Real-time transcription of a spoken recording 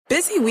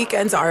Busy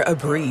weekends are a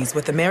breeze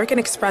with American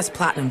Express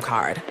Platinum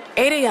Card.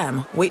 8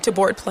 a.m., wait to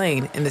board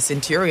plane in the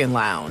Centurion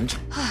Lounge.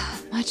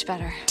 Much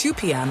better. 2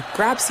 p.m.,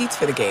 grab seats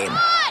for the game. Come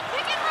on,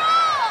 pick and roll!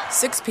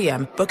 6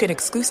 p.m., book an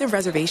exclusive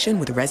reservation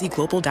with Resi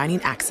Global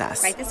Dining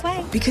Access. Right this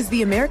way. Because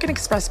the American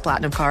Express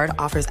Platinum Card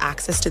offers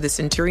access to the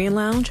Centurion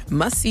Lounge,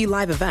 must-see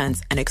live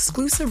events, and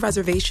exclusive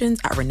reservations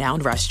at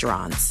renowned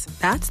restaurants.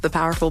 That's the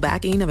powerful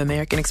backing of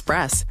American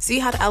Express. See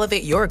how to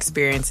elevate your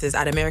experiences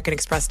at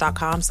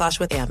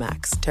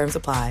americanexpress.com/withAmex. Terms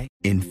apply.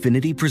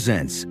 Infiniti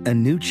presents a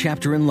new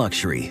chapter in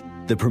luxury,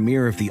 the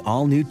premiere of the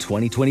all-new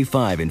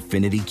 2025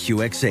 Infiniti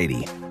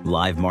QX80,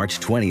 live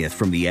March 20th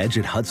from the Edge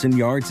at Hudson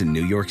Yards in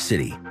New York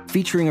City,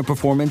 featuring a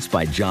performance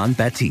by John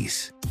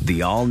Batiste.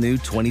 The all-new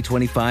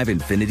 2025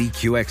 Infiniti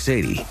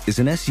QX80 is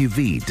an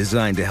SUV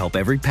designed to help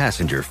every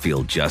passenger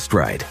feel just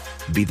right.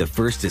 Be the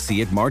first to see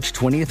it March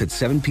 20th at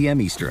 7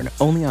 p.m. Eastern,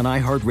 only on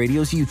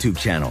iHeartRadio's YouTube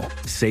channel.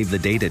 Save the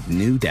date at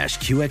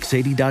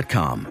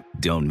new-QX80.com.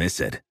 Don't miss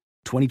it.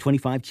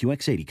 2025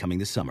 QX80 coming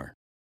this summer.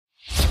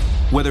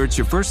 Whether it's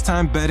your first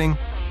time betting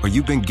or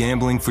you've been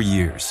gambling for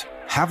years,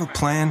 have a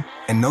plan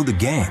and know the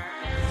game.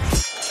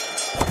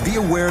 Be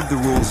aware of the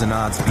rules and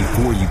odds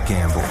before you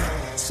gamble.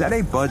 Set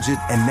a budget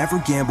and never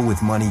gamble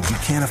with money you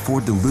can't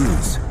afford to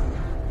lose.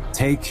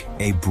 Take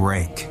a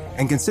break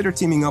and consider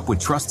teaming up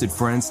with trusted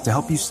friends to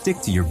help you stick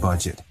to your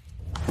budget.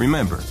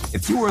 Remember,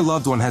 if you or a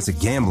loved one has a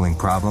gambling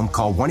problem,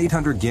 call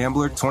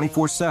 1-800-GAMBLER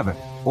 24/7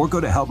 or go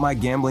to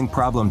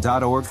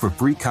helpmygamblingproblem.org for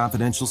free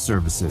confidential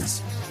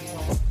services.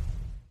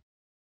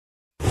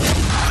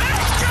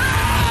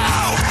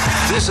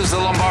 This is the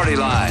Lombardi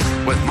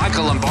Line with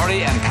Michael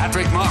Lombardi and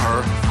Patrick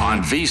Maher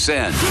on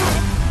VSiN.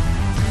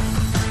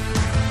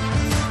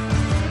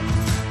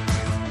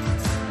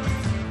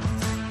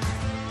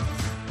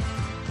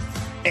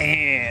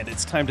 And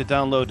it's time to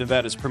download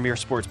Nevada's premier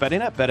sports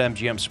betting app,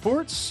 BetMGM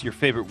Sports. Your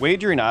favorite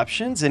wagering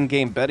options,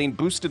 in-game betting,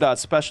 boosted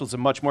odds specials,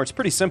 and much more. It's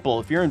pretty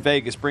simple. If you're in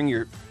Vegas, bring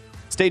your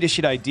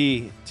state-issued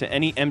ID to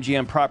any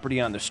MGM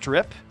property on the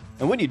Strip.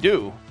 And when you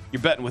do,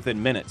 you're betting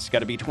within minutes. Got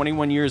to be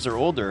 21 years or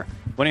older.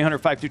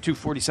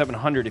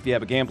 1-800-522-4700 if you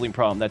have a gambling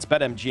problem. That's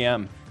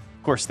BetMGM.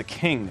 Of course, the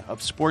king of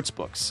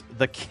sportsbooks.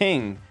 The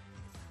king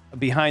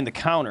behind the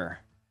counter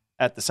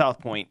at the South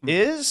Point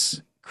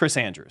is Chris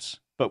Andrews.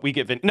 But we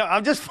get no,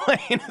 I'm just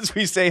playing as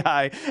we say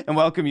hi and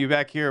welcome you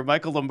back here.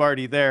 Michael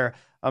Lombardi there.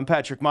 I'm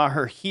Patrick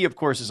Maher. He, of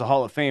course, is a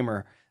Hall of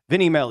Famer.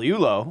 Vinny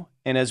Magliulo.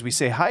 And as we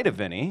say hi to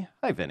Vinny,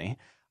 hi, Vinny.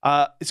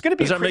 It's going to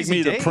be a crazy day. Does that make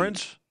me the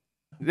prince?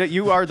 That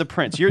you are the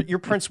prince. You're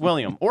Prince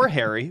William or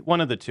Harry,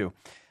 one of the two.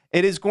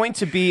 It is going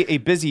to be a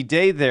busy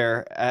day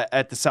there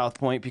at the South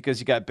Point because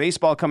you got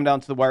baseball coming down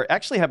to the wire.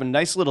 Actually have a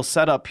nice little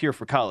setup here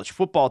for college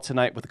football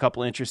tonight with a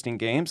couple interesting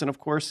games. And, of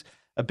course,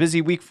 a busy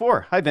week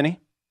 4. Hi,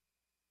 Vinny.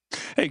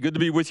 Hey, good to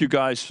be with you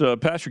guys.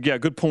 Patrick, yeah,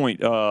 good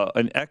point.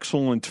 An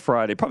excellent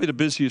Friday, probably the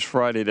busiest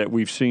Friday that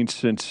we've seen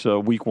since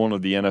week 1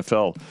 of the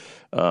NFL.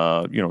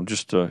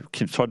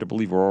 It's hard to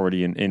believe we're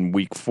already in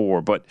week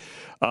 4. But,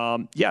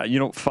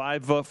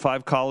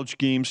 five college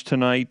games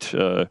tonight.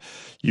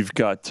 You've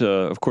got,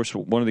 of course,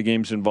 one of the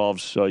games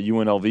involves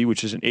UNLV,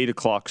 which is an 8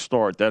 o'clock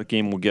start. That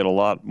game will get a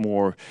lot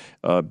more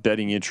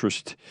betting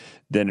interest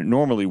than it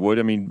normally would.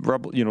 I mean,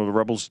 the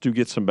Rebels do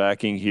get some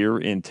backing here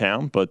in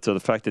town, but the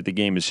fact that the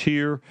game is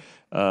here,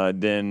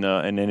 and then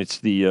it's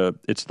the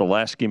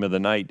last game of the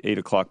night, 8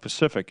 o'clock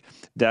Pacific.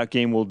 That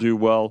game will do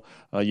well.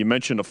 You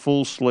mentioned a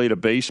full slate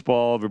of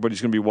baseball.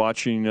 Everybody's going to be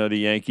watching the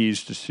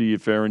Yankees to see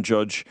if Aaron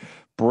Judge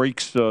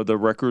breaks the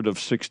record of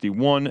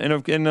 61.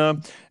 And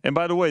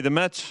by the way, the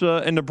Mets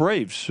and the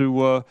Braves,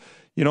 who I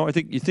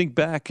think you think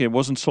back, it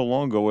wasn't so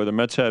long ago where the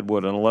Mets had an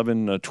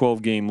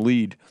 11-12 game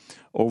lead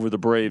over the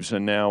Braves,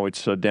 and now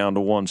it's down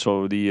to 1.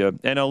 So the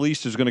NL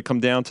East is going to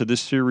come down to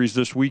this series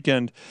this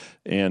weekend,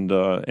 and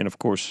of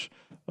course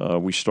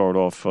we start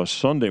off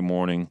Sunday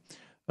morning.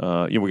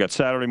 We got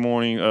Saturday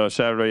morning,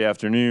 Saturday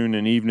afternoon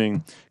and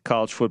evening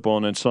college football,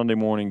 and then Sunday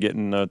morning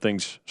getting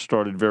things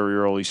started very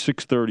early,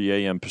 6:30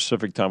 a.m.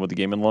 Pacific time with the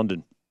game in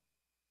London.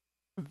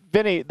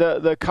 Vinny,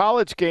 the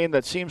college game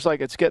that seems like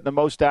it's getting the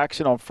most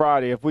action on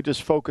Friday, if we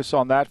just focus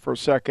on that for a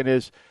second,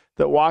 is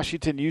the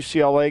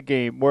Washington-UCLA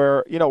game,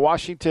 where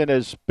Washington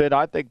has been,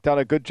 I think, done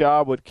a good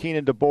job with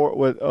Keenan DeBoer,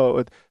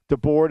 with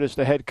DeBoer as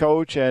the head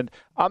coach, and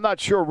I'm not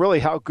sure really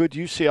how good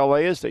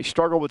UCLA is. They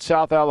struggled with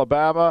South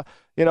Alabama.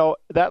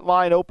 That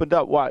line opened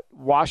up,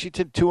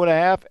 Washington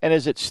 2.5, and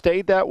has it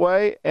stayed that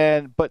way?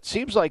 But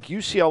seems like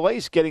UCLA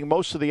is getting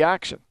most of the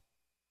action.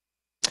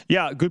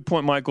 Yeah, good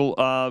point,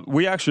 Michael.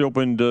 We actually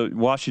opened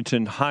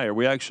Washington higher.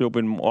 We actually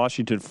opened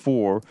Washington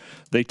 4.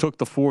 They took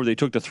the 4. They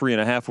took the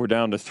 3.5. We're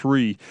down to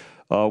 3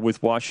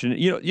 with Washington.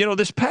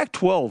 This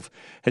Pac-12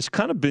 has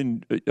kind of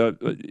been,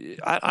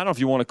 I don't know if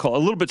you want to call it,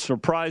 a little bit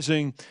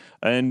surprising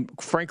and,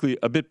 frankly,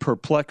 a bit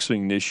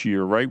perplexing this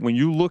year, right? When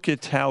you look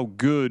at how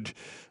good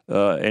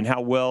and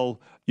how well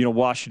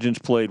Washington's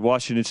played,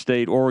 Washington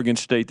State, Oregon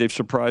State, they've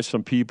surprised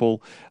some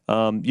people.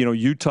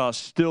 Utah's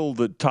still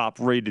the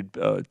top-rated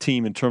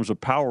team in terms of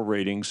power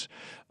ratings.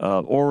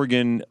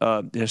 Oregon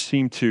has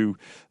seemed to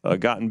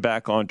gotten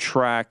back on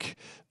track.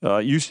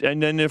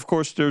 And then, of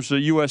course, there's a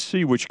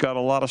USC, which got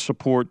a lot of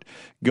support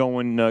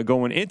going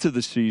into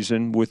the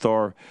season with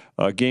our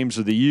games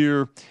of the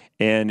year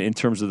and in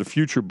terms of the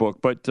future book.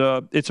 But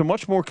it's a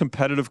much more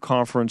competitive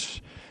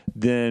conference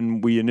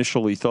than we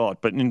initially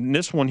thought. But in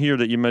this one here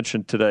that you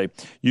mentioned today,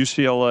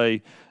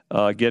 UCLA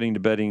getting the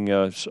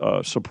betting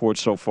support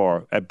so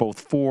far at both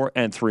 4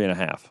 and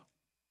 3.5.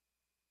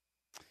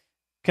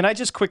 Can I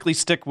just quickly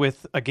stick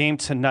with a game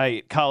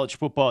tonight, college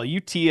football?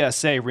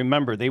 UTSA,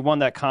 remember, they won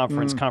that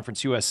conference,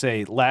 Conference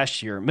USA,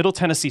 last year. Middle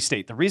Tennessee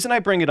State. The reason I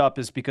bring it up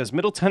is because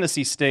Middle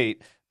Tennessee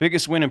State,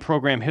 biggest win in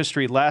program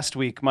history last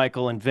week,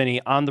 Michael and Vinny,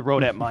 on the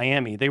road at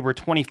Miami. They were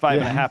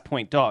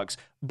 25.5-point dogs.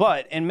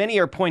 But, and many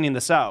are pointing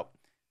this out,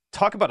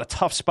 talk about a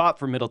tough spot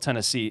for Middle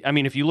Tennessee. I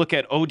mean, if you look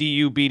at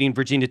ODU beating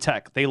Virginia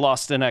Tech, they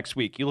lost the next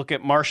week. You look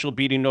at Marshall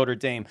beating Notre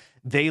Dame,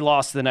 they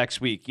lost the next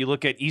week. You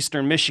look at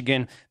Eastern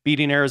Michigan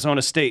beating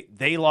Arizona State,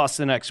 they lost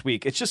the next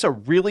week. It's just a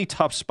really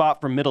tough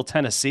spot for Middle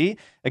Tennessee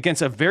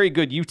against a very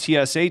good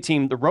UTSA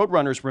team. The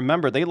Roadrunners,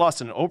 remember, they lost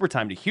in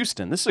overtime to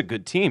Houston. This is a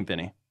good team,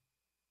 Vinny.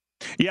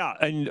 Yeah,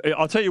 and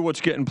I'll tell you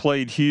what's getting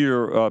played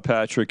here,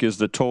 Patrick, is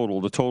the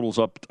total. The total's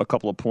up a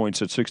couple of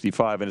points at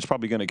 65, and it's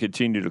probably going to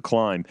continue to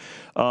climb.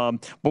 But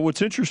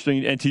what's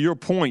interesting, and to your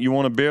point, you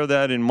want to bear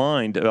that in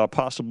mind,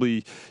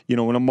 possibly, an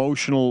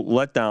emotional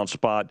letdown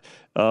spot.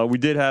 We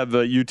did have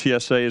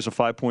UTSA as a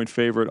 5-point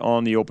favorite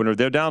on the opener.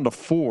 They're down to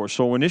 4.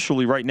 So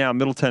initially, right now,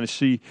 Middle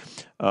Tennessee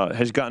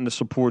has gotten the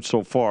support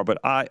so far. But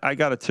I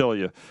got to tell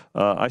you,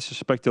 I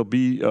suspect there'll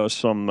be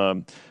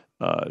some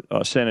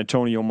San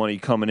Antonio money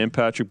coming in,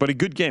 Patrick. But a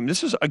good game.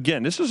 This is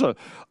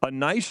a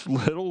nice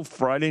little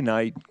Friday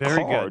night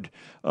card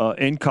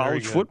in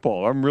college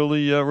football. I'm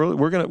really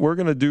we're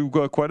gonna do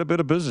quite a bit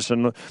of business.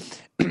 And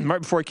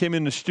right before I came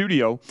in the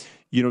studio,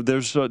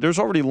 there's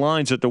already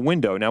lines at the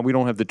window. Now, we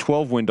don't have the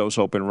 12 windows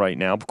open right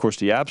now. Of course,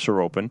 the apps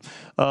are open.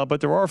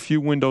 But there are a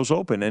few windows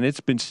open, and it's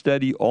been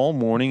steady all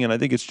morning, and I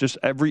think it's just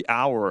every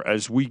hour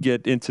as we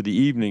get into the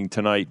evening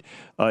tonight.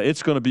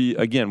 It's going to be,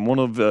 again, one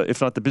of,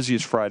 if not the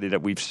busiest Friday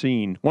that we've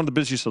seen, one of the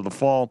busiest of the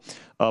fall,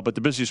 but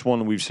the busiest one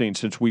that we've seen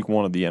since week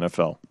 1 of the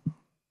NFL.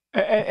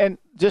 And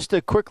just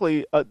to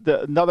quickly,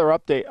 another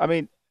update. I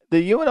mean,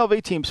 the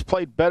UNLV teams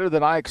played better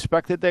than I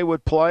expected they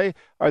would play.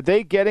 Are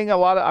they getting a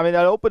lot of – I mean,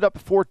 that opened up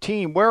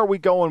 14. Where are we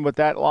going with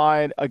that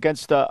line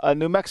against a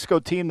New Mexico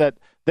team that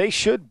they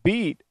should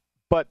beat?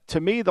 But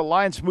to me, the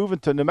line's moving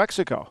to New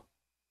Mexico.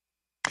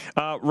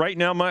 Right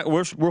now,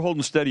 we're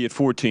holding steady at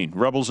 14.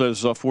 Rebels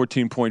as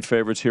 14-point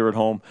favorites here at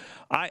home.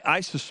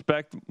 I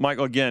suspect,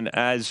 Michael, again,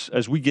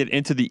 as we get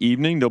into the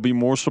evening, there'll be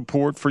more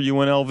support for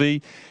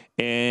UNLV.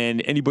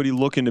 And anybody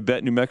looking to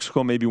bet New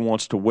Mexico maybe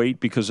wants to wait,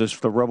 because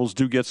if the Rebels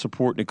do get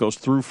support and it goes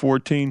through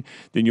 14,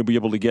 then you'll be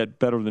able to get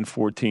better than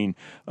 14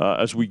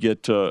 as we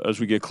get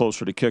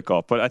closer to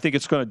kickoff. But I think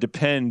it's going to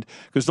depend,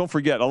 because don't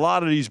forget, a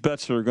lot of these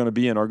bets that are going to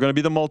be in are going to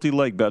be the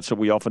multi-leg bets that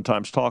we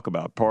oftentimes talk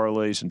about,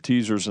 parlays and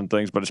teasers and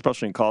things, but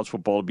especially in college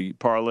football, it'll be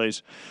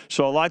parlays.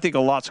 So I think a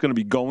lot's going to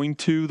be going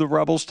to the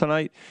Rebels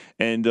tonight.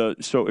 And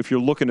so if you're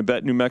looking to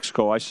bet New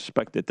Mexico, I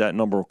suspect that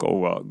number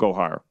will go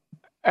higher.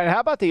 And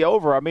how about the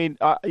over? I mean,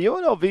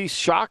 UNLV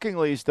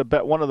shockingly is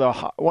one of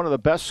the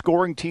best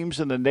scoring teams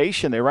in the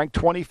nation. They ranked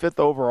 25th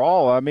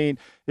overall. I mean,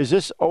 is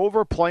this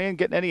over playing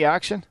getting any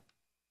action?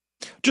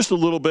 Just a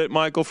little bit,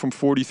 Michael, from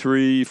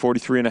 43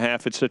 and a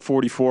half. It's at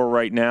 44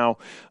 right now.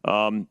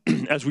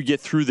 As we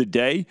get through the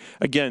day,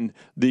 again,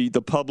 the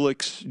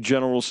public's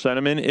general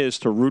sentiment is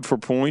to root for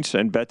points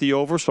and bet the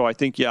over. So I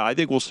think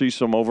we'll see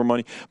some over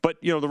money.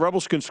 But, the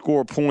Rebels can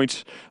score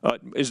points.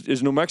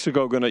 Is New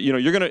Mexico going to,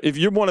 you're going to, if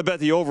you want to bet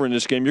the over in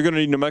this game, you're going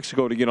to need New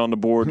Mexico to get on the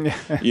board,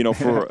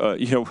 for,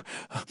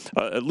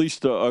 at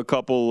least a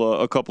couple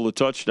of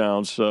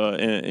touchdowns.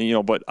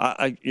 But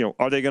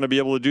are they going to be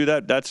able to do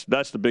that?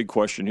 That's the big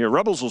question here.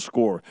 Rebels will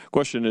score.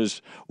 Question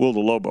is, will the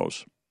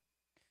Lobos?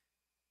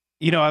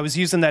 I was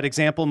using that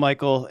example,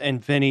 Michael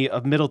and Vinny,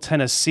 of Middle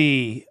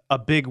Tennessee, a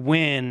big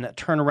win,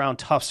 turnaround,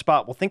 tough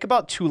spot. Well, think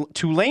about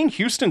Tulane.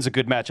 Houston's a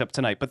good matchup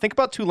tonight, but think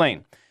about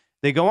Tulane.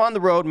 They go on the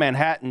road,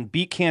 Manhattan,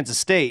 beat Kansas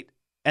State,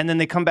 and then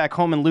they come back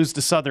home and lose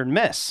to Southern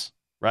Miss,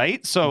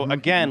 right? So,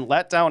 again,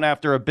 let down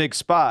after a big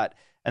spot,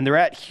 and they're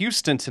at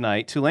Houston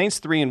tonight. Tulane's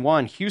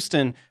 3-1.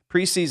 Houston,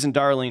 preseason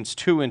darlings,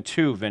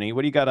 2-2. Vinny,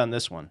 what do you got on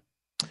this one?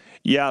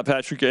 Yeah,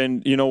 Patrick,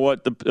 and you know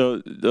what?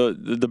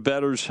 The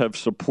bettors have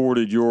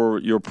supported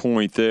your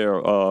point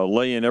there.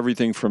 Laying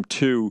everything from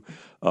 2,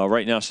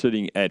 right now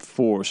sitting at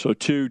 4. So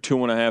 2,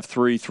 2.5,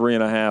 3,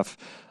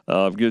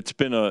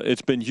 3.5.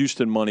 It's been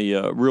Houston money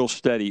real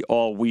steady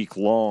all week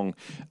long.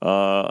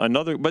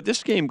 But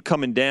this game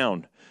coming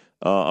down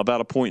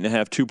about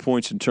 1.5, 2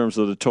 points in terms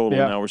of the total.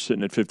 Yeah. Now we're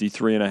sitting at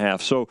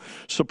 53.5. So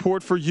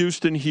support for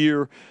Houston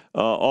here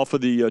off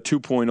of the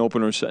 2-point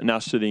openers, now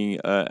sitting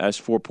as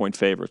 4-point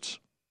favorites.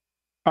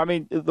 I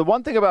mean, the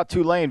one thing about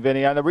Tulane,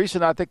 Vinny, and the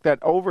reason I think that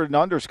over and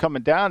under is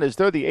coming down is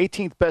they're the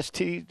 18th best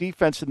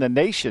defense in the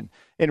nation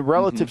in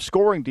relative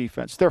scoring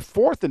defense. They're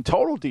 4th in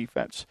total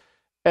defense.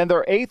 and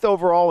they're 8th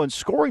overall in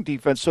scoring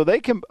defense. So they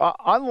can,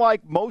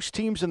 unlike most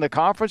teams in the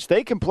conference,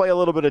 they can play a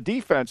little bit of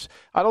defense.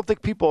 I don't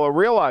think people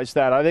realize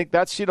that. I think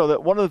that's,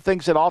 that one of the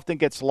things that often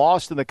gets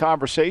lost in the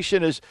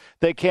conversation is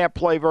they can't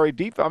play very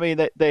deep. I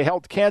mean, they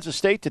held Kansas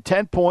State to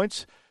 10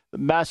 points.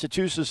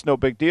 Massachusetts, no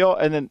big deal.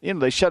 And then,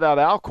 they shut out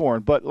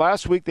Alcorn. But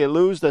last week they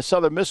lose. The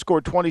Southern Miss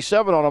scored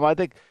 27 on them. I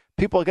think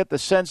people get the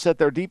sense that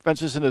their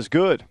defense isn't as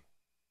good.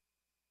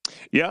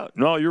 Yeah,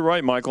 no, you're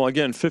right, Michael.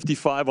 Again,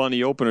 55 on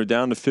the opener,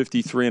 down to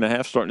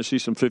 53.5. Starting to see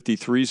some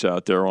 53s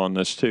out there on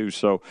this, too.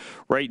 So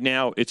right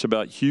now it's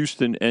about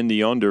Houston and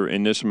the under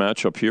in this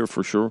matchup here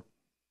for sure.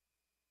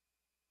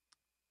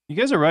 You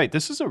guys are right.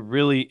 This is a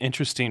really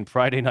interesting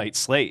Friday night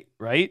slate,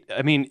 right?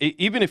 I mean,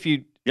 even if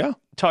you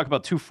talk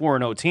about 2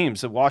 4-0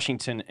 teams,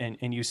 Washington and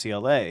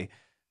UCLA,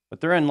 but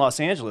they're in Los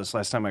Angeles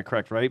last time I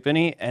correct, right,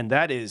 Vinny? And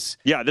that is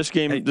this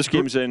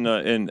game's in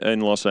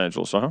Los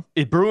Angeles,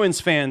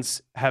 Bruins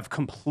fans have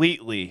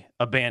completely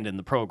abandoned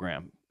the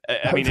program.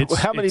 I mean,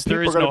 how many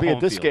people are going to be at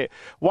this game?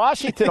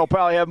 Washington will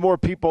probably have more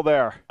people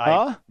there.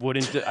 Huh?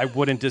 I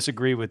wouldn't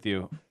disagree with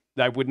you.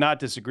 I would not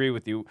disagree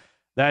with you.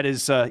 That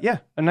is, a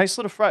nice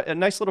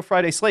little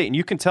Friday slate, and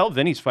you can tell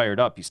Vinny's fired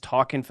up. He's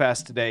talking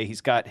fast today.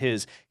 He's got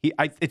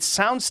it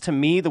sounds to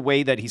me the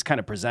way that he's kind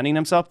of presenting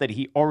himself that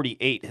he already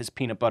ate his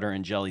peanut butter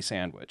and jelly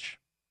sandwich.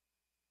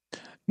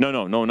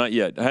 No, not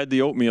yet. I had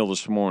the oatmeal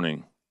this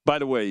morning. By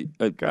the way,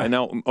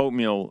 now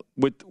oatmeal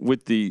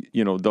with the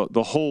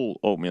the whole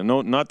oatmeal,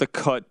 no, not the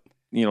cut.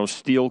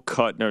 Steel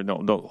cut. No,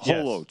 the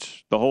whole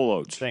oats. The whole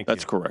oats.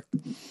 That's correct.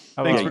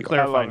 Thanks for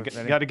clarifying.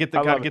 Got to get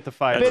the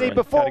five. Vinny,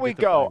 before we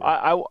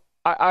go,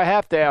 I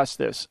have to ask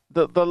this.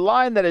 The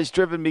line that has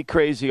driven me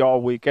crazy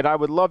all week, and I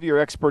would love your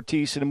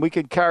expertise, and we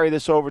can carry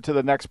this over to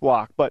the next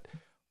block, but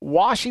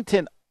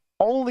Washington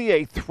only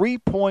a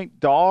 3-point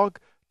dog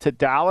to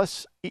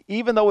Dallas,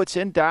 even though it's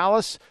in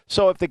Dallas.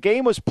 So if the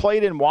game was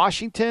played in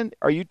Washington,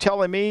 are you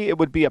telling me it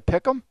would be a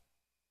pick'em?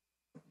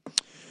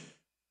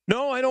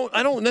 No, I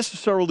don't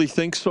necessarily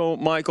think so,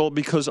 Michael,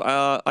 because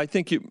I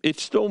think it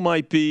still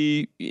might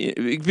be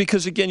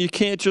because, again, you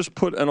can't just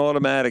put an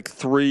automatic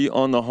 3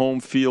 on the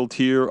home field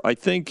here. I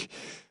think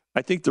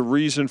the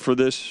reason for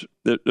this,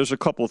 there's a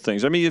couple of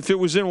things. I mean, if it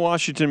was in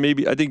Washington,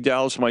 maybe I think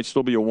Dallas might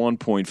still be a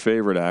 1-point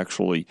favorite,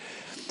 actually.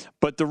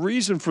 But the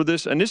reason for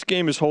this, and this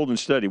game is holding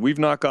steady. We've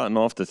not gotten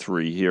off the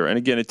 3 here. And,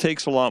 again, it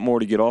takes a lot more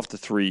to get off the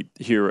 3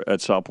 here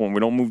at South Point. We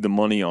don't move the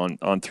money on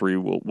 3.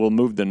 We'll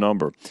move the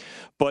number.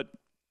 But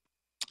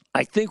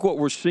I think what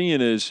we're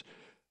seeing is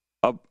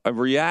a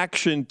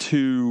reaction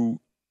to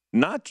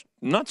not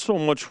so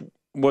much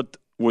what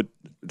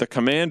the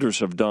Commanders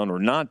have done or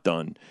not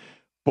done,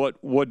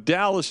 but what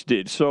Dallas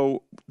did.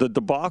 So the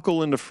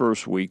debacle in the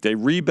first week, they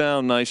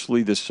rebound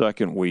nicely the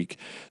second week.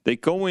 They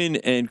go in,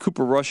 and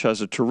Cooper Rush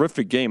has a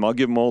terrific game. I'll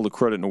give him all the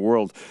credit in the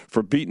world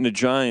for beating the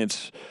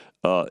Giants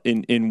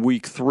in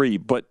week 3.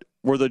 But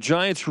were the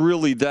Giants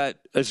really that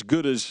as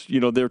good as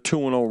their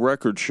 2-0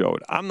 record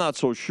showed? I'm not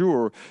so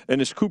sure.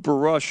 And is Cooper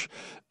Rush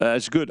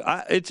as good?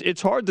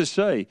 It's hard to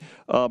say,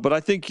 but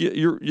I think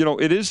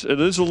it is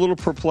a little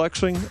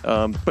perplexing.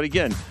 But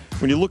again,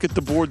 when you look at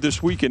the board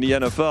this week in the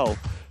NFL,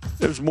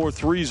 there's more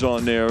 3s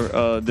on there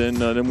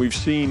than we've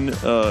seen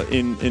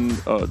in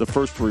the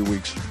first 3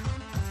 weeks.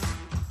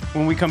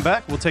 When we come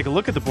back, we'll take a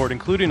look at the board,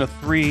 including a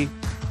 3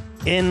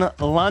 in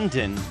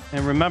London.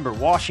 And remember,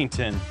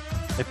 Washington,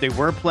 if they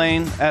were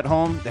playing at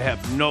home, they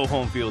have no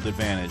home field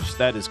advantage.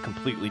 That is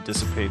completely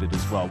dissipated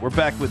as well. We're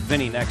back with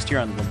Vinny next year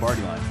on the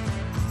Lombardi Line.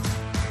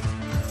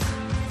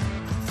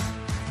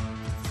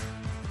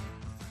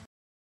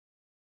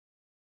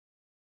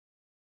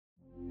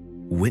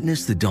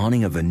 Witness the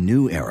dawning of a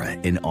new era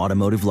in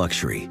automotive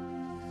luxury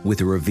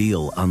with a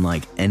reveal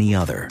unlike any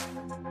other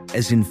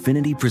as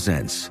Infiniti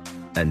presents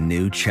a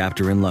new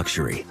chapter in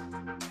luxury,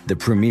 the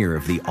premiere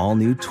of the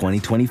all-new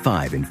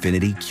 2025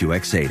 Infiniti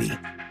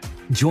QX80.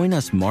 Join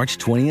us March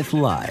 20th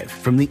live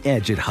from the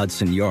Edge at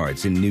Hudson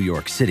Yards in New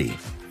York City,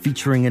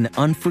 featuring an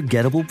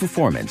unforgettable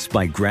performance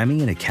by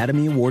Grammy and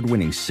Academy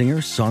Award-winning singer,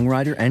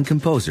 songwriter, and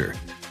composer,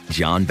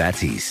 Jon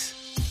Batiste.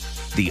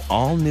 The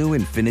all-new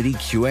Infiniti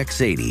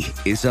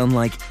QX80 is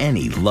unlike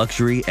any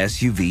luxury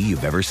SUV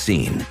you've ever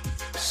seen.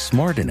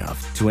 Smart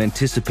enough to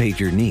anticipate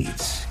your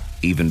needs,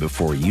 even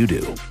before you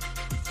do.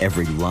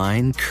 Every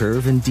line,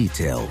 curve, and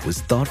detail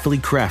was thoughtfully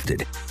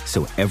crafted,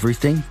 so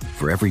everything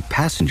for every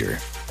passenger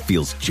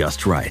feels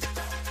just right.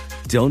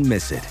 Don't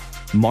miss it.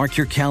 Mark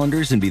your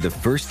calendars and be the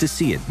first to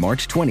see it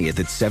March 20th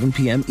at 7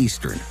 p.m.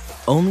 Eastern,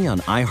 only on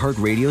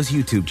iHeartRadio's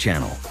YouTube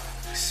channel.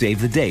 Save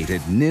the date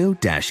at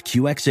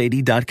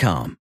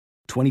new-QX80.com.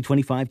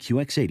 2025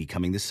 QX80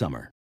 coming this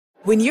summer.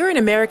 When you're an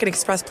American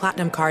Express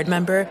Platinum Card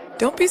member,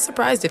 don't be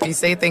surprised if you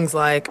say things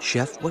like,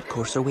 "Chef, what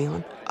course are we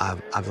on?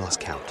 I've lost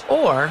count."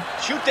 Or,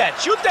 Shoot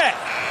that!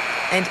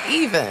 and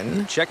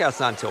even... Checkout's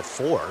not until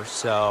 4,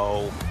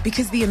 so...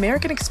 Because the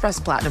American Express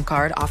Platinum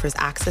Card offers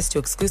access to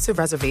exclusive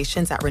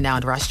reservations at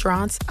renowned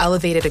restaurants,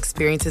 elevated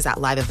experiences at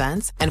live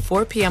events, and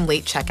 4 p.m.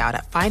 late checkout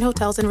at fine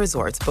hotels and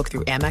resorts booked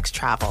through Amex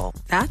Travel.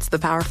 That's the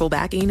powerful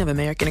backing of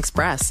American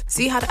Express.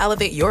 See how to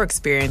elevate your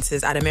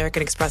experiences at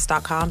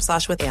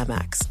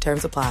americanexpress.com/withAmex.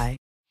 Terms apply.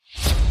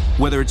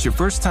 Whether it's your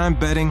first time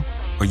betting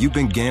or you've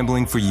been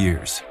gambling for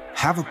years,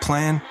 have a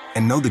plan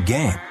and know the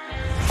game.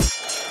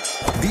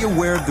 Be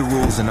aware of the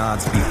rules and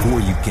odds before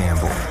you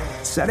gamble.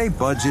 Set a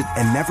budget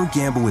and never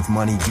gamble with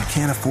money you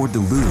can't afford to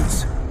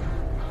lose.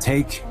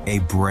 Take a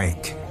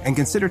break and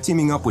consider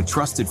teaming up with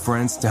trusted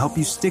friends to help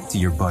you stick to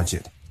your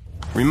budget.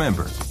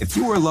 Remember, if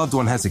you or a loved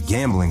one has a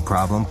gambling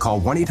problem, call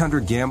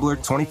 1-800-GAMBLER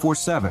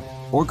 24/7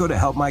 or go to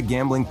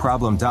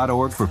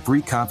helpmygamblingproblem.org for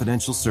free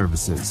confidential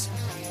services.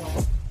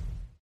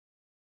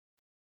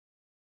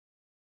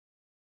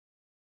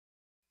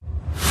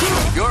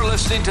 You're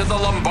listening to the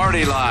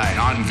Lombardi Line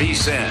on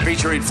VSiN,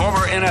 featuring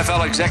former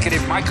NFL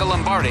executive Michael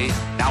Lombardi.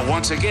 Now,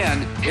 once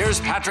again, here's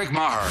Patrick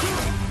Maher.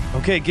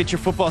 Okay, get your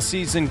football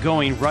season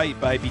going right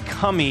by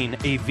becoming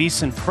a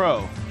VSiN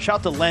Pro.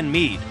 Shout to Len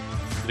Mead.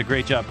 Did a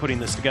great job putting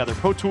this together.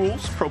 Pro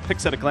tools, pro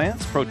picks at a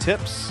glance, pro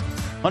tips,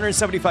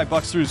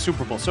 $175 through the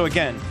Super Bowl. So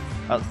again,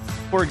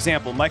 for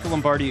example, Michael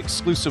Lombardi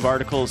exclusive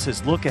articles,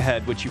 his look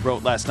ahead, which he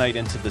wrote last night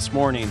into this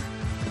morning,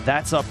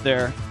 that's up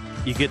there.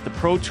 You get the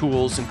pro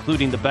tools,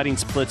 including the betting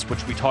splits,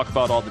 which we talk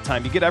about all the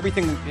time. You get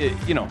everything,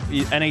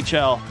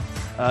 NHL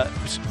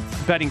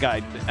betting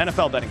guide,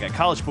 NFL betting guide,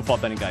 college football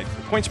betting guide,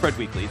 Point Spread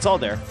Weekly. It's all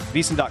there.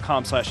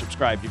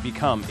 VSiN.com/subscribe to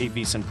become a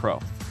VSiN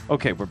Pro.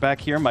 Okay, we're back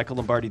here. Michael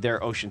Lombardi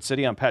there, Ocean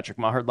City. I'm Patrick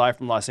Maher, live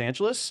from Los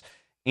Angeles.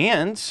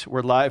 And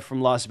we're live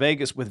from Las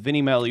Vegas with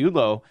Vinny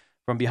Magliulo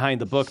from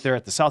Behind the Book there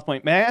at the South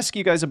Point. May I ask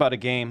you guys about a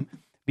game?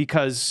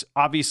 Because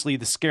obviously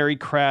the scary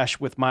crash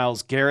with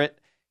Myles Garrett,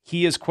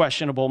 he is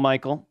questionable,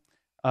 Michael.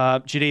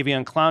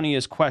 Jadeveon Clowney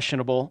is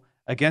questionable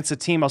against a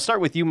team. I'll start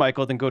with you,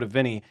 Michael, then go to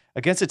Vinny.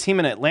 Against a team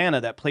in Atlanta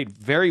that played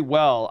very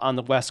well on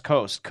the West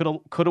Coast. Could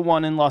have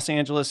won in Los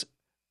Angeles,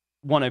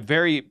 won a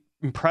very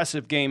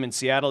impressive game in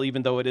Seattle,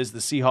 even though it is the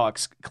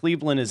Seahawks.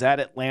 Cleveland is at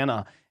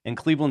Atlanta, and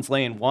Cleveland's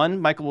laying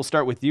 1. Michael, we'll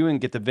start with you and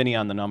get to Vinny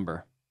on the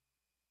number.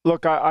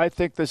 Look, I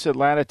think this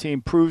Atlanta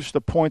team proves the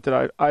point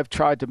that I've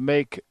tried to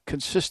make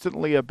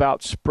consistently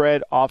about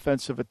spread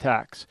offensive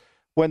attacks.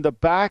 When the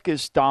back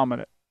is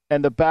dominant,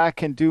 and the back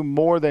can do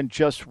more than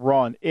just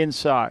run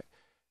inside,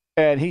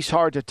 and he's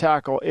hard to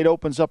tackle, it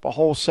opens up a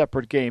whole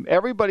separate game.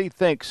 Everybody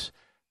thinks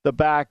the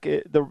back,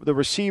 the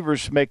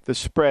receivers make the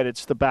spread.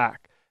 It's the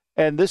back.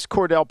 And this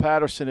Cordell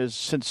Patterson is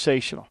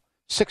sensational.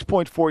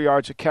 6.4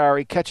 yards a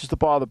carry, catches the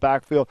ball in the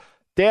backfield,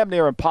 damn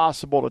near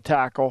impossible to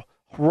tackle,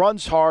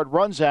 runs hard,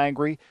 runs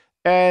angry.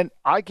 And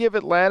I give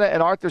Atlanta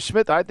and Arthur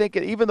Smith, I think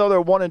even though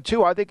they're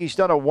 1-2, I think he's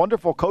done a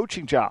wonderful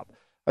coaching job.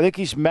 I think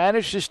he's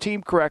managed his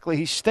team correctly.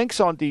 He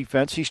stinks on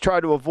defense. He's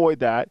tried to avoid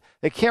that.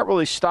 They can't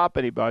really stop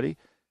anybody.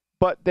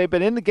 But they've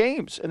been in the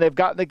games, and they've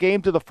gotten the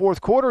game to the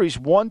fourth quarter. He's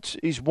won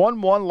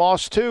 1,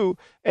 lost 2,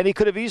 and he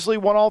could have easily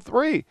won all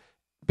 3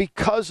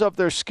 because of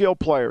their skill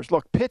players.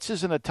 Look, Pitts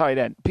isn't a tight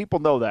end. People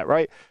know that,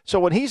 right? So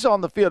when he's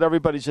on the field,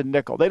 everybody's in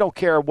nickel. They don't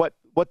care what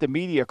the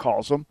media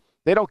calls him.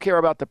 They don't care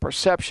about the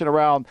perception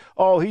around,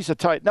 oh, he's a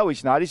tight. No,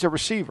 he's not. He's a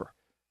receiver.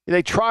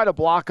 They try to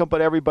block him,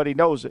 but everybody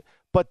knows it.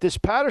 But this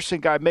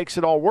Patterson guy makes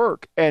it all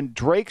work. And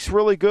Drake's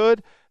really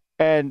good.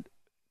 And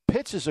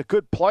Pitts is a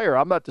good player.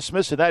 I'm not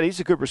dismissing that. He's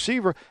a good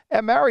receiver.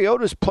 And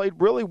Mariota's played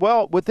really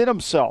well within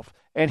himself.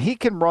 And he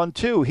can run,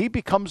 too. He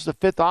becomes the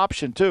 5th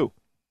option, too.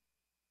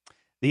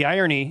 The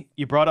irony,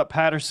 you brought up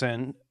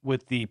Patterson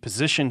with the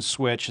position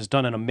switch, has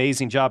done an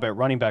amazing job at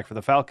running back for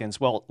the Falcons.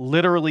 Well,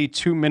 literally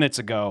 2 minutes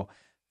ago,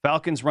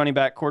 Falcons running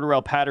back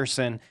Cordarrelle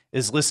Patterson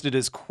is listed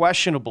as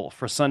questionable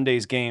for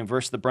Sunday's game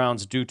versus the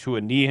Browns due to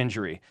a knee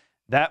injury.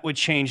 That would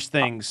change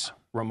things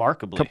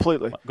remarkably.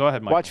 Completely. Go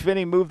ahead, Mike. Watch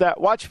Vinny move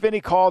that. Watch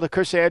Vinny call to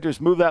Chris Andrews,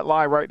 move that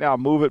line right now.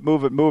 Move it,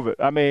 move it, move it.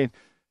 I mean,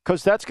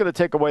 because that's going to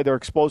take away their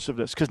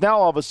explosiveness. Because now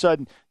all of a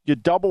sudden you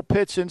double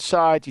Pitts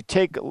inside. You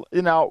take,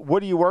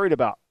 what are you worried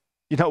about?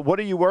 What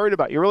are you worried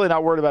about? You're really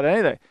not worried about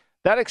anything.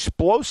 That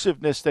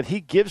explosiveness that he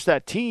gives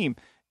that team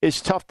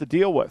is tough to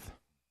deal with.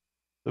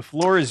 The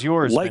floor is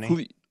yours,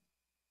 Vinny.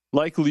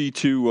 Likely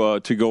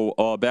to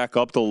go back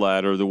up the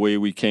ladder the way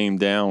we came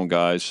down,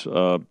 guys.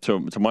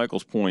 To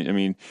Michael's point, I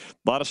mean,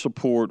 a lot of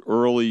support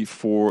early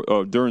for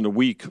during the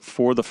week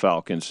for the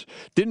Falcons.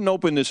 Didn't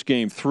open this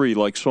game 3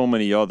 like so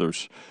many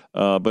others,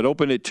 but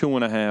opened at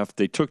 2.5.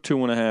 They took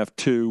 2.5,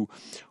 2,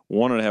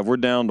 1.5. We're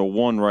down to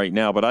 1 right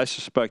now, but I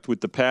suspect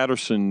with the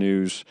Patterson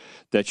news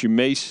that you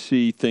may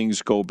see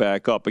things go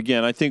back up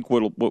again. I think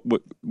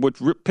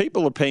what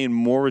people are paying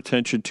more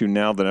attention to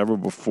now than ever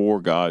before,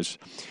 guys,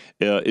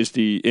 is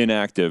the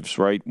inactives,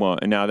 right? Well,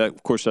 and now that,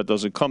 of course, that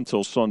doesn't come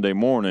till Sunday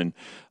morning,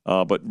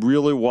 but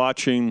really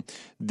watching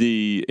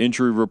the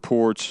injury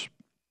reports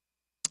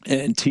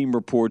and team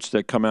reports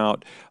that come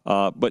out.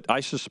 But I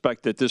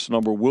suspect that this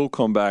number will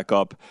come back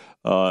up.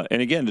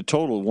 And again, the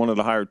total, one of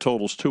the higher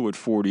totals too, at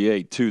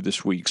 48 too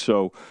this week.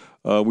 So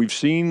we've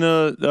seen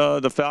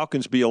the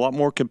Falcons be a lot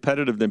more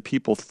competitive than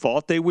people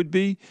thought they would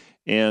be,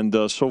 and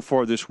so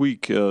far this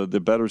week,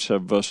 the bettors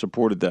have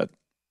supported that.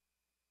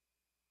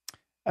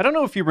 I don't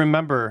know if you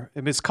remember,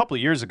 it was a couple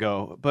of years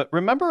ago, but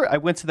remember I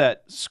went to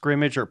that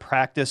scrimmage or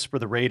practice for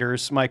the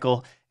Raiders,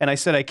 Michael, and I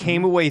said I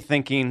came away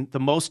thinking the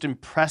most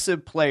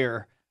impressive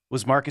player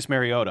was Marcus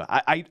Mariota.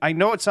 I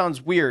know it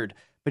sounds weird,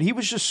 but he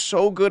was just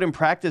so good in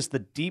practice. The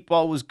deep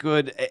ball was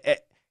good.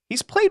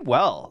 He's played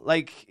well.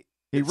 Like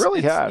he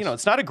really has. You know,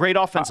 it's not a great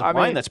offensive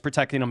line that's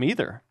protecting him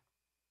either.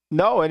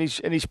 No, and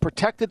he's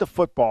protected the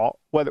football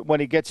when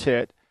he gets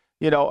hit.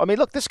 You know, I mean,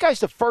 look, this guy's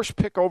the first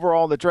pick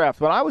overall in the draft.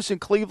 When I was in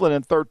Cleveland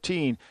in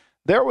 2013,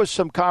 there was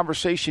some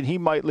conversation he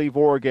might leave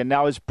Oregon.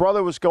 Now, his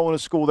brother was going to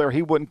school there.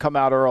 He wouldn't come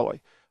out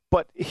early.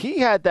 But he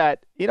had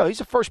that, you know, he's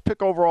the first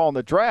pick overall in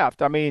the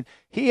draft. I mean,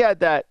 he had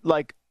that,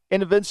 like,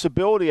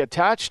 invincibility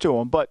attached to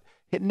him, but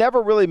it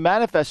never really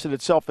manifested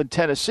itself in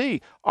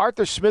Tennessee.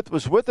 Arthur Smith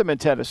was with him in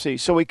Tennessee,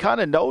 so he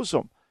kind of knows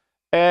him.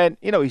 And,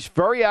 you know, he's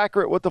very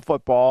accurate with the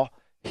football.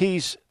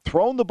 He's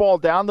thrown the ball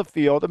down the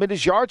field. I mean,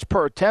 his yards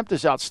per attempt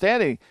is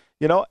outstanding.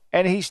 You know,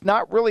 and he's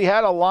not really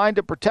had a line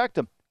to protect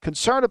him.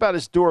 Concerned about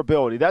his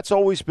durability. That's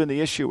always been the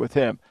issue with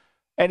him.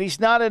 And he's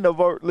not an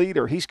overt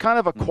leader. He's kind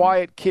of a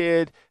quiet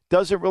kid,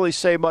 doesn't really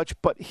say much,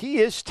 but he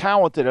is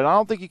talented, and I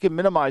don't think you can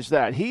minimize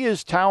that. He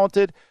is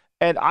talented,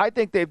 and I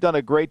think they've done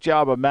a great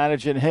job of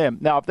managing him.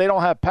 Now, if they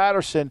don't have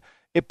Patterson,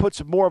 it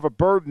puts more of a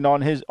burden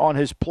on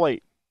his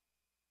plate.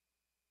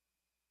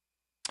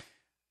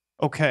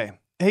 Okay.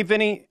 Hey,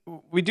 Vinny,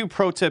 we do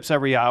pro tips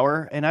every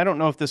hour, and I don't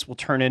know if this will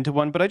turn into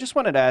one, but I just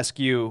wanted to ask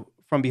you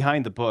from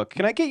behind the book,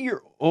 can I get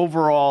your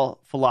overall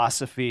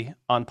philosophy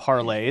on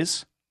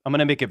parlays? I'm going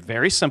to make it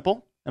very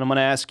simple, and I'm going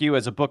to ask you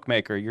as a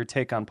bookmaker your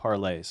take on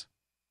parlays.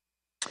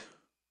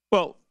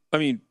 Well, I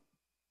mean,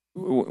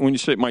 when you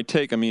say my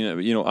take, I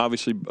mean, you know,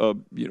 obviously,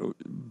 you know,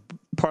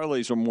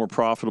 parlays are more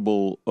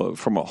profitable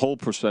from a whole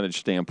percentage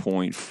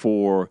standpoint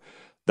for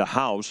the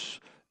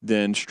house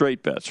than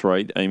straight bets,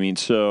 right? I mean,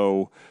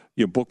 so...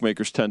 You know,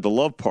 bookmakers tend to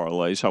love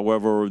parlays.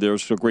 However,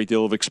 there's a great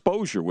deal of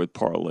exposure with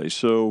parlays.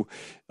 So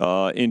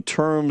in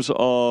terms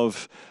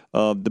of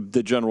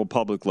the general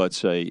public, let's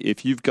say,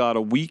 if you've got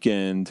a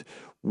weekend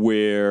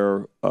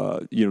where,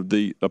 you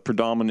know, a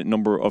predominant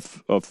number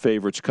of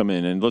favorites come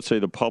in, and let's say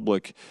the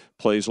public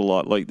plays a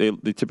lot, like they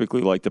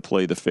typically like to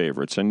play the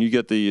favorites, and you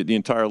get the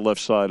entire left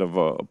side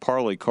of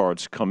parlay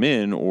cards come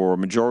in, or a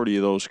majority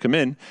of those come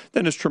in,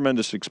 then there's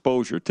tremendous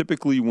exposure.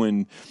 Typically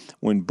when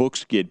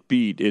books get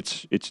beat,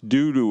 it's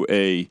due to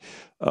a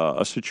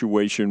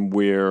situation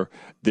where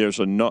there's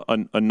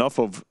enough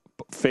of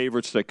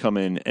favorites that come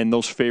in, and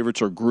those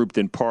favorites are grouped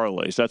in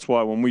parlays. That's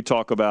why when we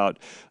talk about,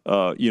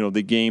 you know,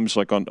 the games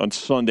like on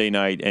Sunday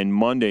night and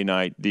Monday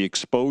night, the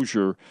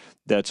exposure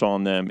that's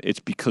on them, it's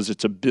because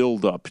it's a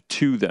build-up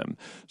to them.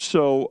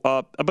 So,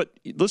 but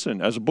listen,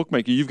 as a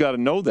bookmaker, you've got to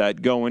know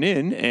that going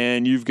in,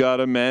 and you've got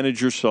to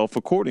manage yourself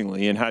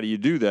accordingly. And how do you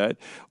do that?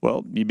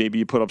 Well, maybe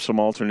you put up some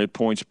alternate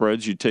point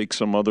spreads. You take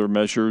some other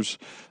measures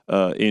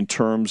in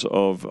terms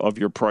of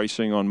your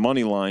pricing on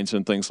money lines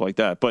and things like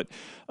that. But,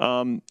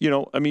 you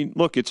know, I mean,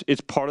 look,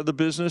 it's part of the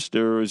business.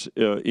 There is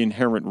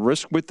inherent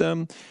risk with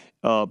them,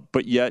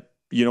 but yet,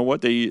 you know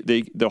what?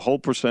 The whole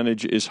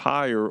percentage is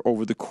higher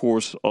over the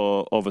course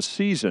of a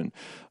season.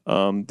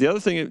 The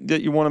other thing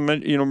that you want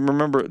to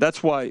remember,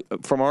 that's why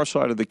from our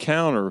side of the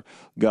counter,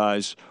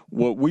 guys,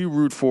 what we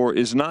root for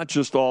is not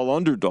just all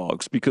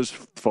underdogs, because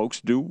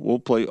folks will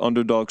play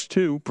underdogs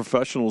too,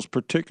 professionals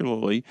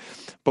particularly.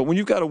 But when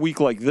you've got a week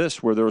like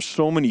this where there are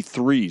so many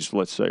threes,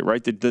 let's say,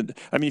 right?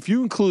 I mean, if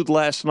you include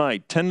last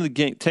night, 10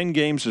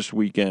 games this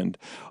weekend.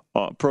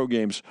 Pro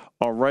games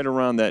are right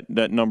around that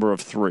number of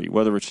 3,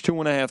 whether it's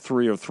 2.5,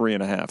 3, or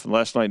 3.5. And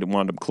last night it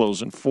wound up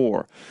closing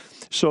 4.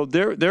 So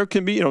there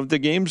can be, you know, the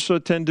games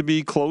tend to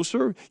be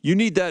closer. You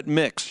need that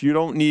mix. You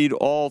don't need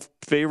all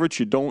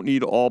favorites. You don't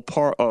need all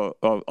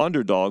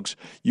underdogs.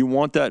 You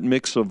want that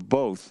mix of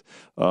both.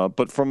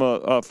 But from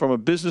a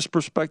business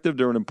perspective,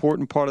 they're an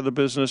important part of the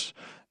business.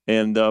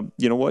 And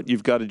you know what?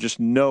 You've got to just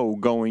know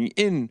going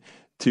into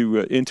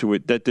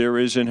it that there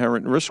is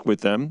inherent risk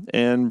with them,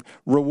 and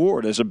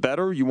reward. As a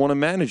bettor, you want to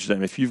manage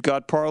them. If you've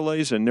got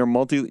parlays and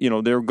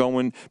they're they're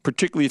going,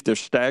 particularly if they're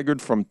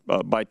staggered from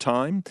by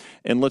time,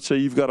 and let's say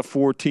you've got a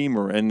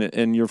 4-teamer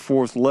and your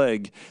fourth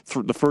leg,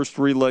 the first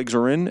 3 legs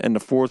are in, and the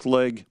fourth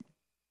leg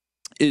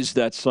is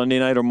that Sunday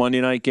night or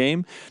Monday night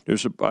game.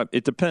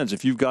 It depends.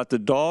 If you've got the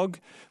dog,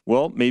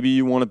 well, maybe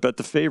you want to bet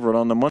the favorite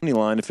on the money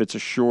line if it's a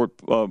short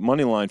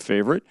money line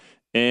favorite.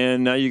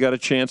 And now you got a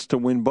chance to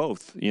win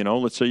both. You know,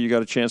 let's say you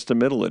got a chance to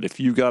middle it. If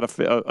you got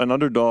an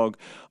underdog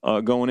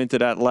going into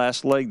that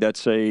last leg,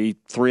 that's a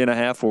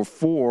 3.5 or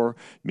 4.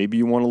 Maybe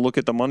you want to look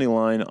at the money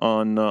line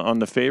on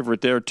the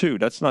favorite there too.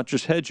 That's not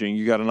just hedging.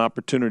 You got an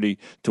opportunity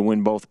to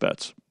win both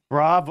bets.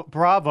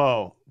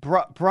 Bravo.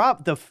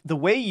 the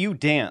way you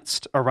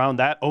danced around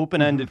that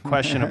open-ended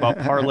question about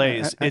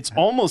parlays, it's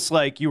almost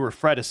like you were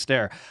Fred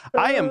Astaire.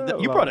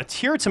 You brought a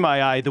tear to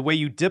my eye the way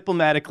you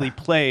diplomatically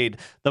played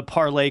the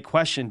parlay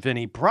question,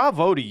 Vinny.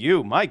 Bravo to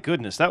you. My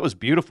goodness, that was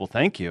beautiful.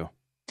 Thank you.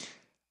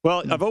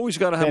 Well, I've always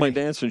got to have my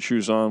dancing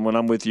shoes on when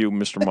I'm with you,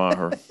 Mr.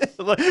 Maher.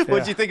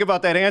 What'd you think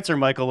about that answer,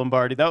 Michael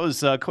Lombardi? That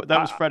was Fred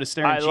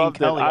Astaire and Gene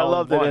Kelly. I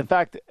loved it. In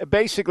fact,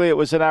 basically, it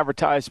was an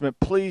advertisement.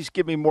 Please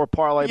give me more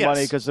parlay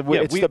money because it's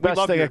the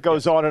best thing that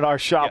goes on in our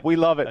shop. Yeah, we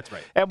love it. That's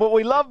right. And what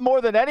we love more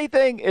than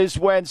anything is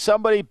when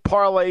somebody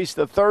parlays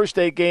the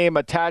Thursday game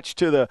attached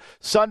to the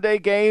Sunday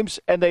games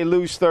and they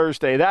lose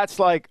Thursday. That's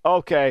like,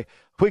 okay,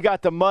 we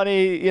got the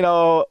money,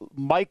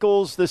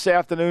 Michael's this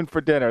afternoon for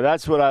dinner.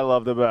 That's what I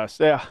love the best.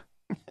 Yeah.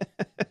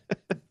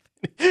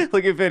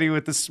 Look at Vinny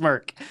with the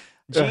smirk.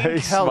 Gene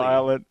Kelly,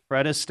 smiling.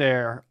 Fred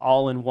Astaire,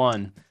 all in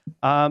one.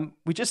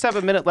 We just have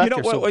a minute left.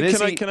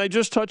 Can I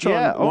just touch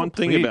on one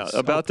thing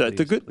about that?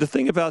 The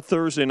thing about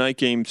Thursday night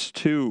games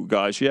too,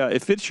 guys. Yeah,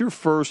 if it's your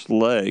first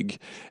leg,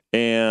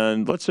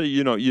 and let's say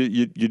you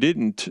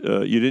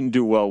didn't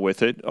do well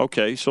with it.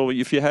 Okay, so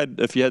if you had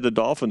the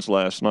Dolphins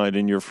last night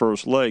in your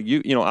first leg,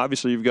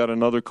 obviously you've got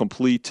another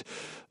complete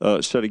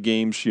set of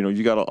games.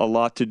 You got a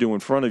lot to do in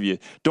front of you.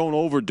 Don't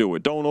overdo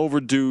it. Don't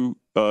overdo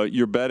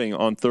your betting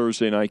on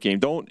Thursday night game.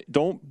 Don't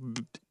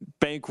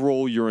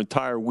bankroll your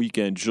entire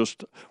weekend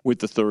just with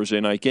the Thursday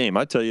night game.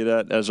 I tell you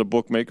that as a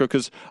bookmaker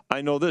because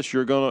I know this.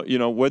 You're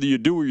gonna, whether you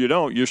do or you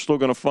don't, you're still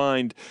gonna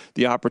find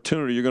the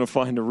opportunity. You're gonna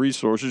find the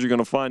resources. You're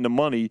gonna find the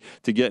money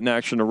to get in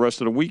action the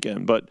rest of the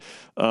weekend. But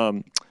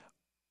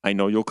I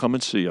know you'll come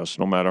and see us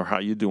no matter how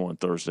you do on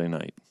Thursday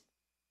night.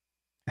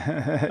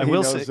 I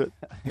will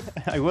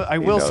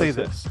say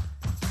this.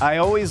 I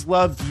always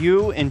loved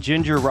you and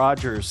Ginger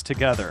Rogers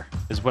together,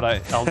 is what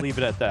I'll leave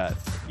it at that.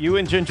 You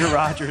and Ginger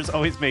Rogers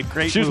always made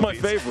great movies. She was my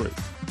favorite.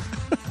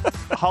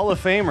 Hall of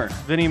Famer,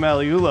 Vinny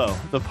Magliulo.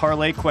 The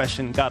parlay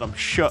question got him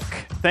shook.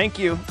 Thank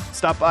you.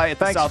 Stop by at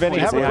the South Vinny.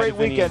 Point. Have a great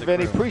weekend,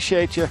 Vinny.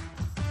 Appreciate you.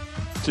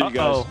 See you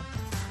guys.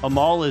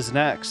 Amal is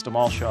next.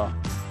 Amal Shaw.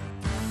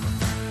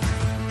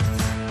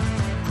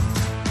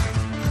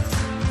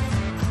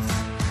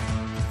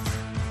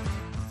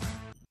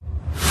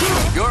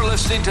 You're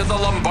listening to the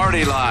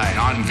Lombardi Line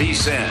on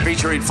VSiN,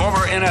 featuring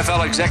former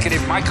NFL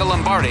executive Michael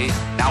Lombardi.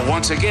 Now,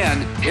 once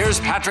again, here's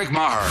Patrick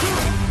Maher.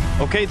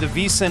 Okay, the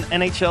VSiN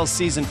NHL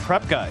season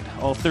prep guide.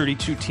 All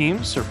 32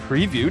 teams are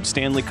previewed,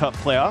 Stanley Cup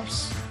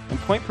playoffs, and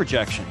point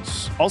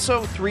projections.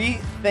 Also, 3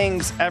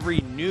 things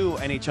every new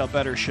NHL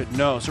bettor should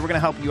know. So we're going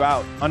to help you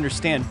out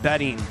understand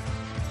betting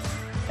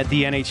at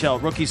the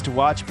NHL. Rookies to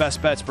watch,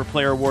 best bets per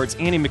player awards.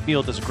 Andy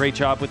McNeil does a great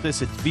job with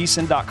this. It's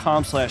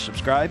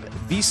vsin.com/subscribe.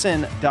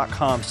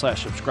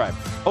 vsin.com/subscribe.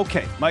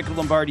 Okay, Michael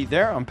Lombardi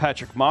there. I'm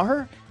Patrick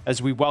Maher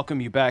as we welcome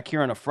you back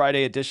here on a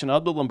Friday edition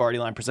of the Lombardi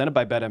Line presented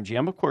by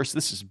BetMGM. Of course,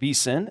 this is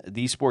VSiN,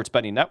 the Sports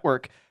Betting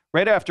Network.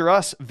 Right after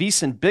us,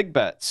 VSiN Big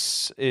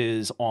Bets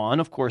is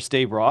on. Of course,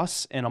 Dave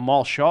Ross and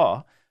Amal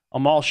Shaw.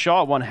 Amal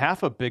Shaw, one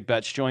half of Big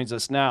Bets, joins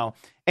us now.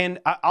 And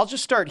I'll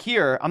just start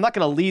here. I'm not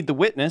going to lead the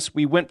witness.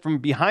 We went from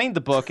behind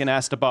the book and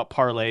asked about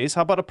parlays.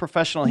 How about a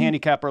professional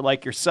handicapper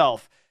like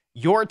yourself?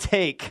 Your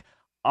take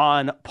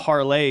on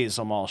parlays,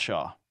 Amal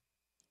Shaw.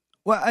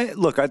 Well,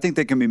 I think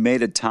they can be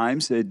made at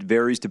times. It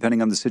varies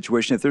depending on the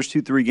situation. If there's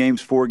 2, 3 games,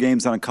 4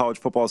 games on a college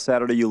football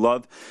Saturday you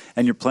love,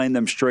 and you're playing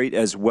them straight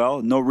as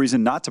well, no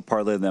reason not to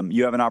parlay them.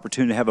 You have an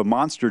opportunity to have a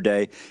monster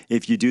day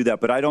if you do that.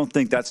 But I don't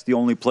think that's the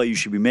only play you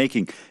should be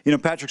making.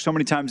 Patrick, so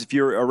many times if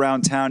you're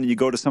around town and you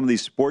go to some of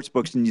these sports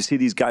books and you see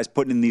these guys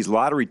putting in these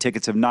lottery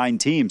tickets of 9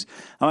 teams,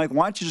 I'm like,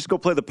 why don't you just go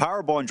play the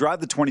Powerball and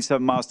drive the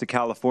 27 miles to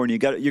California?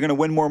 You're going to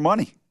win more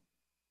money.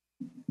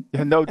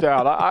 Yeah, no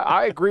doubt.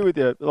 I agree with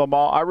you,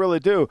 Amal. I really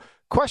do.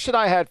 Question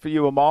I had for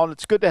you, Amal, and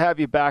it's good to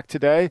have you back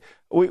today.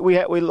 We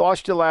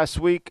lost you last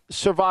week.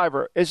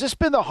 Survivor. Has this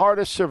been the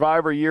hardest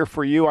Survivor year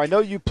for you? I know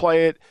you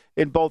play it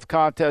in both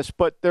contests,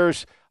 but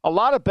there's a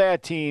lot of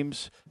bad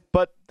teams,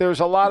 but there's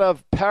a lot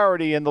of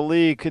parity in the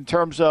league in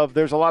terms of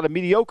there's a lot of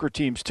mediocre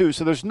teams too.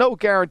 So there's no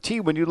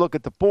guarantee when you look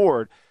at the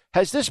board.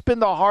 Has this been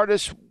the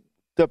hardest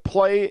to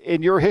play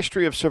in your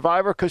history of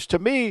Survivor? Because to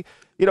me,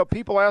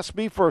 people ask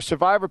me for a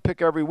Survivor pick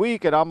every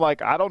week, and I'm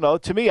like, I don't know.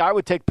 To me, I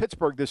would take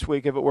Pittsburgh this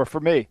week if it were for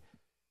me.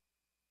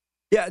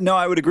 Yeah, no,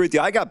 I would agree with you.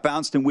 I got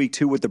bounced in week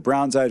 2 with the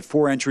Browns. I had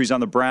 4 entries on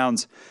the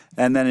Browns,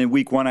 and then in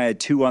week 1 I had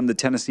 2 on the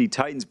Tennessee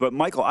Titans. But,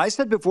 Michael, I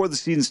said before the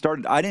season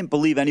started, I didn't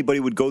believe anybody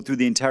would go through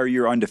the entire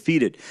year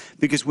undefeated.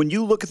 Because when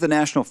you look at the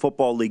National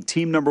Football League,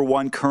 team number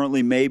 1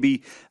 currently,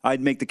 maybe I'd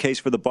make the case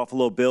for the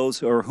Buffalo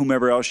Bills or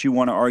whomever else you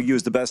want to argue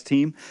is the best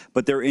team.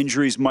 But their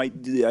injuries might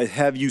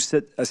have you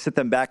sit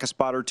them back a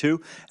spot or 2.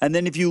 And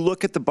then if you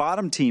look at the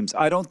bottom teams,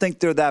 I don't think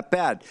they're that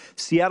bad.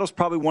 Seattle's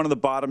probably one of the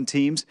bottom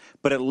teams,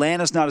 but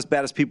Atlanta's not as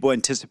bad as people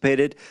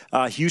anticipated.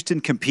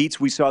 Houston competes.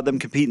 We saw them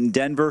compete in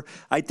Denver.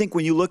 I think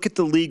when you look at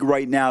the league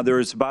right now, there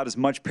is about as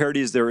much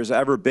parity as there has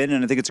ever been,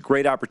 and I think it's a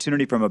great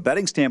opportunity from a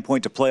betting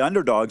standpoint to play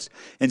underdogs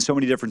in so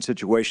many different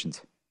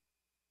situations.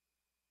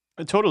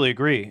 I totally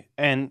agree.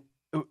 And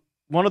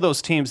one of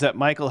those teams that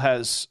Michael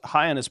has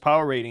high on his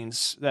power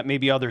ratings that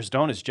maybe others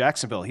don't is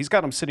Jacksonville. He's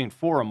got them sitting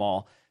 4 them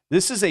all.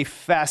 This is a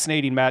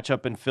fascinating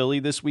matchup in Philly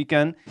this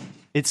weekend.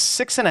 It's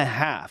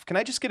 6.5. Can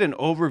I just get an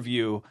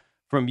overview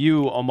from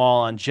you,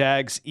 Amal, on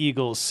Jags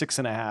Eagles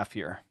 6.5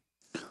 here?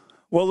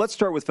 Well, let's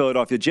start with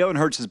Philadelphia. Jalen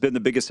Hurts has been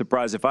the biggest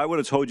surprise. If I would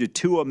have told you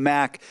Tua,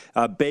 Mack,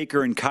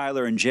 Baker, and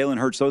Kyler, and Jalen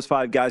Hurts, those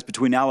 5 guys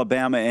between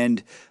Alabama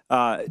and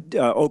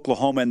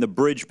Oklahoma, and the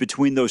bridge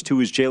between those two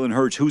is Jalen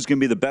Hurts. Who's going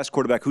to be the best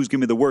quarterback? Who's going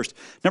to be the worst?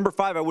 Number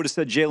 5, I would have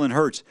said Jalen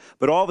Hurts.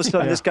 But all of a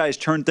sudden, this guy has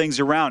turned things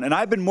around. And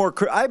I've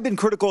been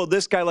critical of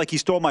this guy like he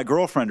stole my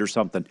girlfriend or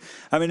something.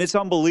 I mean, it's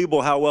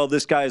unbelievable how well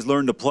this guy has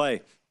learned to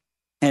play.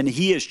 And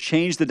he has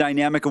changed the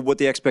dynamic of what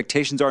the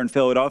expectations are in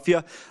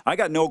Philadelphia. I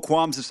got no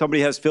qualms if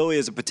somebody has Philly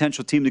as a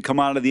potential team to come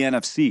out of the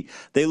NFC.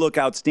 They look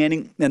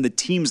outstanding, and the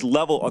team's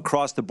level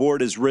across the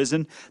board has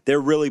risen. They're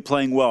really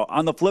playing well.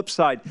 On the flip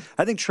side,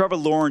 I think Trevor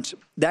Lawrence,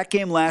 that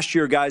game last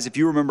year, guys, if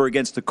you remember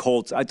against the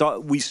Colts, I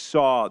thought we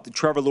saw the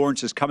Trevor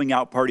Lawrence's coming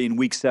out party in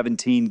Week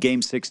 17,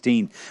 Game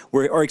 16,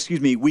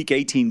 Week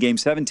 18, Game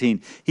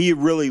 17. He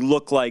really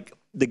looked like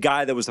the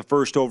guy that was the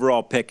first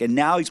overall pick, and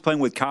now he's playing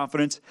with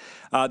confidence.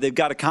 They've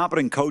got a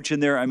competent coach in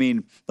there. I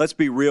mean, let's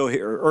be real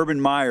here. Urban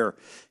Meyer,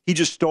 he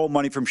just stole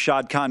money from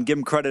Shad Khan. Give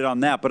him credit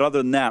on that. But other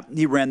than that,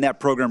 he ran that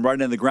program right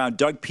into the ground.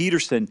 Doug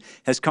Peterson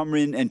has come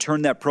in and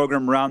turned that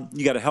program around.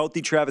 You got a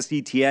healthy Travis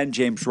Etienne.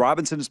 James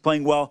Robinson is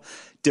playing well.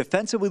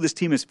 Defensively, this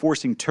team is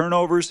forcing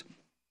turnovers.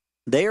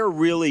 They are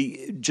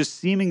really just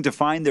seeming to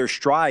find their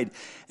stride.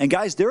 And,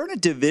 guys, they're in a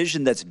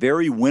division that's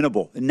very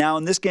winnable. And now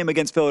in this game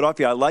against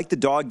Philadelphia, I like the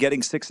dog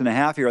getting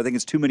 6.5 here. I think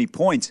it's too many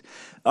points.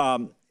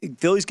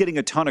 Philly's getting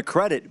a ton of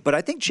credit, but I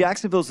think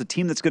Jacksonville's the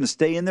team that's going to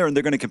stay in there and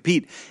they're going to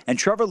compete. And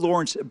Trevor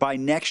Lawrence, by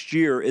next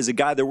year, is a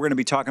guy that we're going to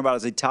be talking about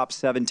as a top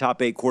 7,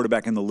 top 8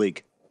 quarterback in the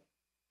league.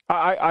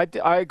 I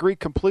agree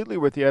completely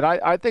with you. And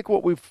I think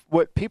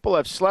what people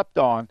have slept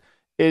on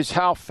is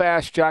how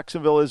fast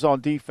Jacksonville is on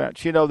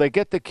defense. You know, they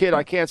get the kid,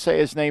 I can't say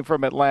his name,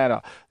 from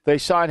Atlanta. They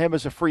sign him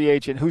as a free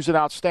agent, who's an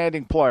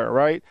outstanding player,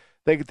 right?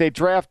 They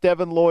draft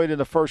Devin Lloyd in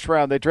the first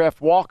round. They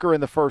draft Walker in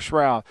the first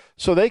round.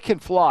 So they can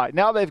fly.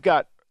 Now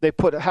they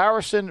put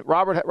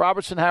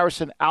Robertson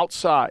Harrison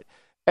outside,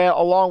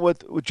 along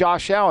with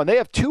Josh Allen. They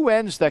have 2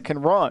 ends that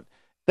can run.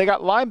 They got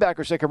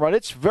linebackers that can run.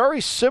 It's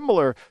very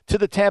similar to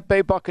the Tampa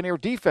Bay Buccaneer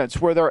defense,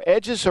 where their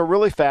edges are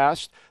really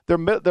fast. Their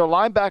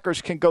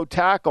linebackers can go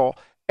tackle.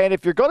 And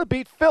if you're going to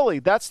beat Philly,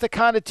 that's the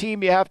kind of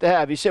team you have to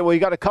have. You say, well, you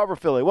got to cover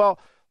Philly. Well,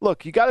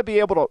 look, you got to be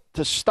able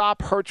to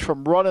stop Hurts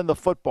from running the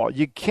football.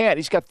 You can't.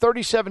 He's got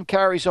 37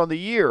 carries on the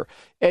year.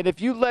 And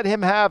if you let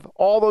him have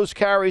all those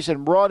carries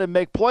and run and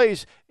make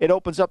plays, it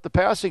opens up the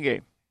passing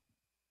game.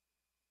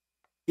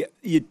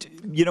 Yeah,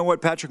 you know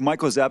what, Patrick?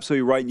 Michael is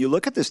absolutely right. And you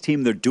look at this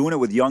team, they're doing it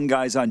with young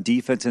guys on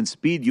defense and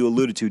speed you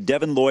alluded to.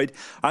 Devin Lloyd,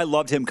 I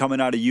loved him coming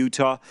out of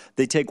Utah.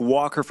 They take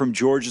Walker from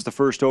Georgia as the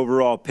first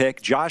overall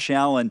pick. Josh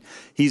Allen,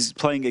 he's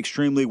playing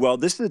extremely well.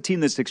 This is a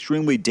team that's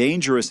extremely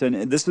dangerous, and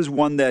this is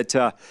one that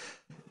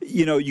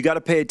you got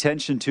to pay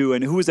attention to.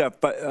 And who was that?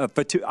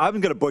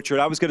 I'm going to butcher it.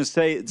 I was going to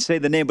say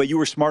the name, but you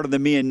were smarter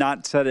than me and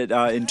not said it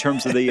in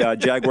terms of the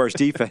Jaguars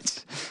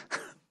defense.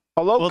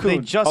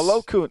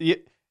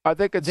 Alokun. I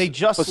think it's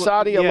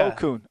Fasadi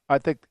Alokun. I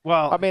think.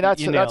 Well, I mean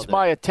that's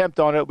my attempt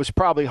on it. It was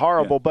probably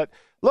horrible, but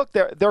look,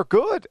 they're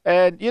good,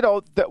 and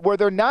where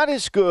they're not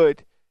as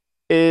good,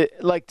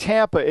 like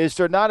Tampa, is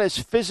they're not as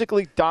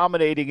physically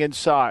dominating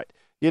inside.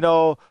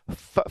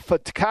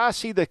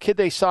 Fatakasi, the kid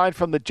they signed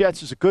from the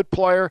Jets, is a good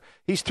player.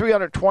 He's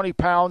 320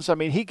 pounds. I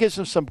mean, he gives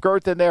them some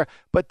girth in there.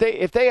 But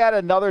if they add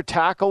another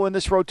tackle in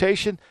this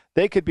rotation,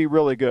 they could be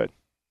really good.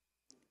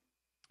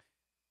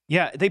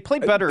 Yeah, they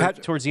played better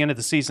towards the end of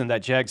the season,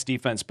 that Jags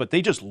defense, but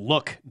they just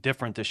look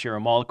different this year.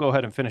 Amal, go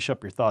ahead and finish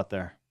up your thought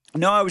there.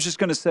 No, I was just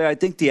going to say, I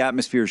think the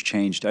atmosphere has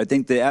changed. I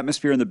think the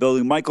atmosphere in the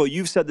building, Michael,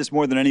 you've said this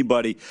more than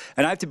anybody,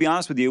 and I have to be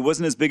honest with you, it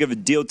wasn't as big of a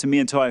deal to me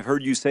until I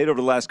heard you say it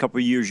over the last couple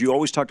of years. You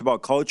always talked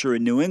about culture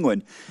in New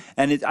England,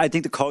 and I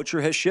think the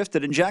culture has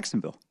shifted in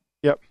Jacksonville.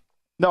 Yep.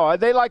 No,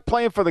 they like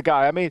playing for the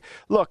guy. I mean,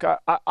 look,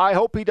 I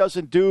hope he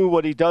doesn't do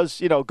what he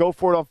does, go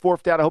for it on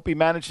 4th down. I hope he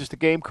manages the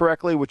game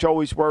correctly, which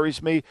always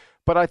worries me.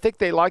 But I think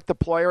they like the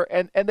player,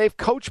 and they've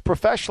coached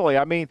professionally.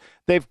 I mean,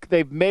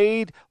 they've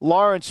made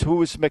Lawrence,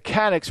 whose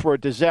mechanics were a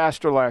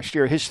disaster last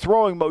year. His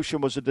throwing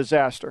motion was a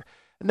disaster.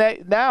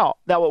 And now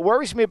what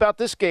worries me about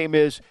this game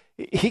is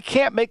he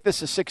can't make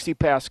this a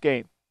 60-pass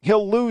game.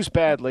 He'll lose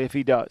badly if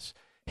he does.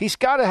 He's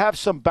got to have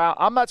some bounce.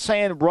 I'm not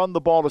saying run the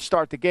ball to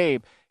start the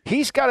game.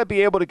 He's got to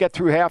be able to get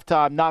through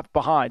halftime, not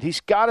behind.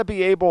 He's got to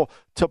be able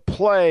to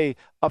play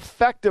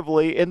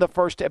effectively in the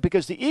first half,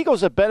 because the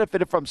Eagles have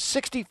benefited from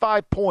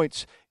 65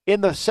 points in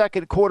the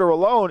second quarter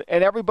alone,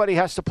 and everybody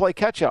has to play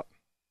catch-up.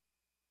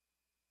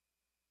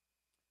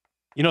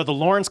 The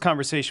Lawrence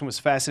conversation was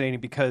fascinating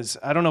because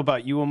I don't know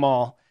about you,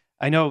 Amal.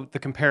 I know the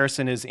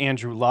comparison is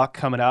Andrew Luck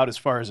coming out as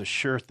far as a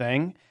sure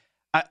thing.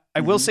 I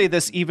will say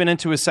this, even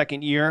into his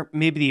second year,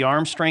 maybe the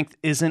arm strength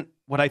isn't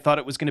what I thought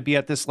it was going to be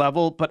at this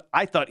level, but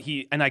I thought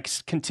I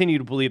continue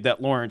to believe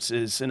that Lawrence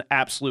is an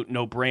absolute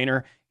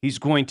no-brainer. he's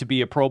going to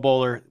be a Pro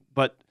Bowler,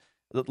 but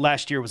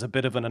last year was a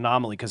bit of an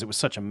anomaly because it was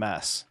such a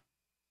mess.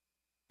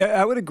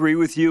 I would agree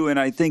with you, and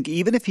I think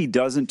even if he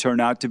doesn't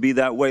turn out to be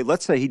that way,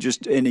 let's say he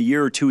just, in a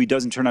year or two, he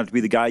doesn't turn out to be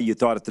the guy you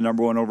thought at the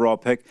number one overall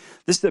pick.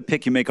 This is a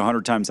pick you make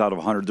 100 times out of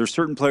 100. There's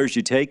certain players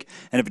you take,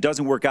 and if it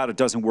doesn't work out, it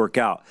doesn't work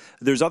out.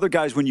 There's other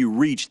guys when you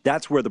reach,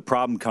 that's where the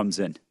problem comes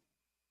in.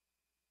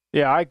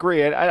 Yeah, I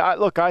agree. And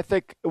I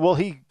think, will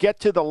he get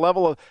to the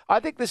level of – I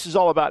think this is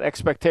all about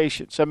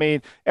expectations. I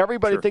mean,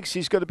 everybody thinks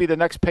he's going to be the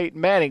next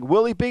Peyton Manning.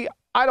 Will he be?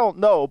 I don't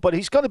know, but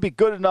he's going to be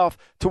good enough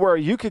to where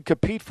you could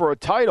compete for a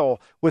title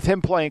with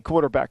him playing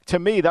quarterback. To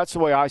me, that's the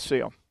way I see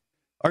him.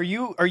 Are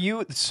you?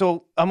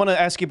 So I'm going to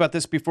ask you about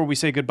this before we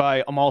say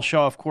goodbye. Amal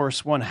Shaw, of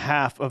course, won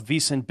half of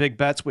VSiN Big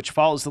Bets, which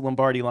follows the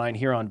Lombardi line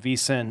here on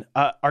VSiN.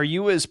 Are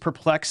you as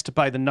perplexed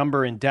by the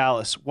number in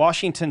Dallas?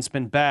 Washington's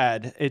been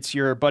bad. It's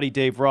your buddy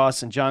Dave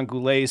Ross and John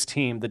Goulet's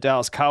team, the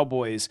Dallas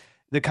Cowboys.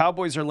 The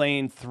Cowboys are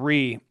laying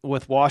 3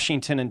 with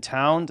Washington in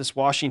town. This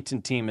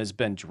Washington team has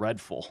been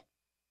dreadful.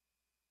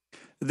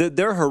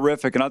 They're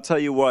horrific, and I'll tell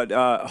you what,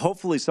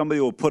 hopefully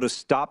somebody will put a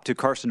stop to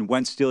Carson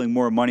Wentz stealing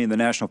more money in the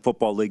National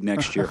Football League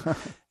next year.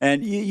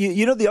 And,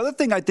 you know, the other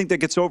thing I think that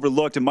gets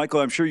overlooked, and Michael,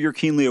 I'm sure you're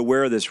keenly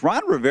aware of this,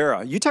 Ron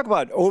Rivera, you talk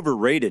about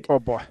overrated. Oh,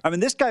 boy. I mean,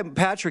 this guy,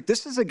 Patrick,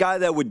 this is a guy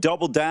that would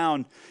double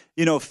down,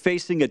 you know,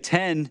 facing a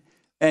 10,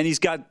 and he's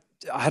got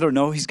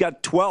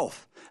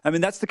 12. I mean,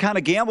 that's the kind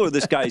of gambler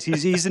this guy is.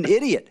 He's an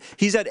idiot.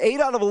 He's had 8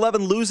 out of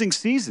 11 losing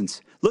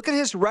seasons. Look at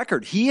his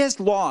record. He has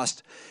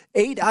lost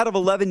 8 out of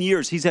 11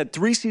 years. He's had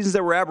 3 seasons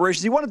that were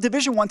aberrations. He won a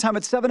division one time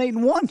at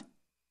 7-8-1.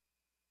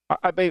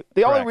 I mean,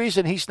 the only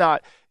reason he's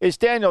not is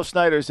Daniel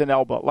Snyder's in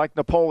Elba. Like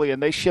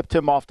Napoleon, they shipped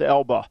him off to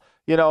Elba,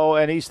 you know,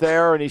 and he's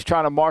there and he's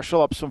trying to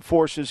marshal up some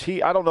forces.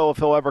 I don't know if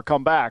he'll ever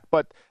come back,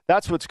 but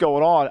that's what's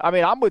going on. I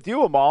mean, I'm with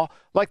you, Amal.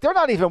 Like, they're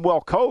not even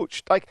well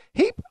coached. Like,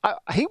 he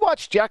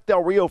watched Jack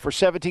Del Rio for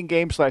 17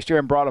 games last year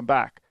and brought him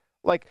back.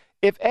 Like,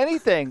 if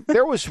anything,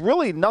 there was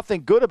really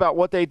nothing good about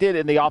what they did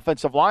in the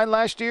offensive line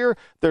last year,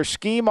 their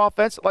scheme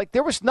offense. Like,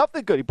 there was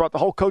nothing good. He brought the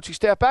whole coaching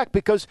staff back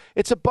because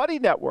it's a buddy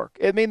network.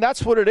 I mean,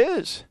 that's what it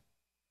is.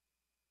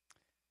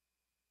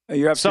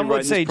 You're absolutely some would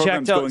right. say this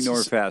program's Jack going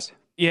nowhere fast.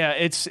 Yeah,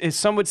 it's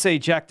some would say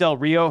Jack Del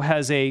Rio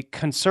has a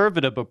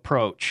conservative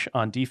approach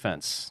on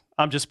defense.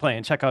 I'm just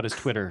playing. Check out his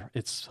Twitter.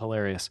 It's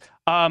hilarious.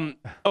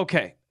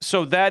 Okay,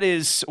 so that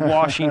is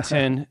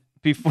Washington.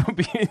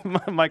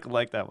 Michael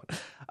liked that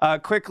one.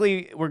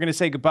 Quickly, we're going to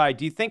say goodbye.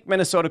 Do you think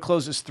Minnesota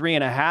closes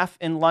 3.5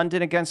 in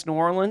London against New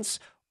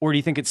Orleans, or do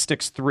you think it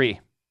sticks 3?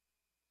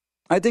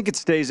 I think it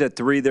stays at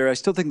 3 there. I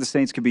still think the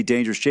Saints could be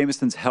dangerous.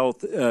 Jameson's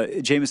health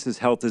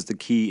is the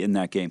key in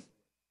that game.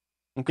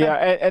 Okay. Yeah,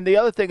 and the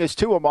other thing is,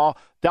 too, Amal,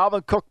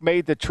 Dalvin Cook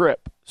made the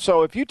trip.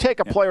 So if you take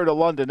a player to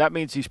London, that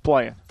means he's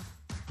playing.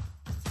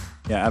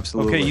 Yeah,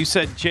 absolutely. Okay, you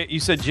said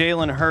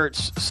Jalen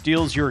Hurts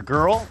steals your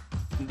girl.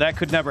 That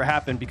could never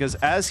happen because,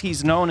 as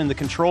he's known in the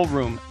control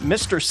room,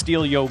 Mr.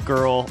 Steal Yo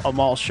Girl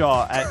Amal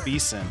Shaw at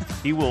VSiN.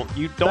 He will.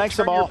 You don't Thanks,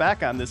 turn Amal. your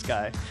back on this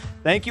guy.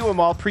 Thank you,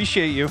 Amal.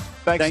 Appreciate you.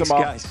 Thanks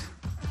Amal. guys.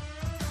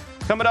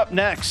 Coming up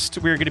next,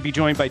 we're going to be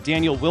joined by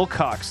Daniel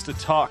Wilcox to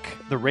talk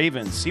the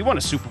Ravens. He won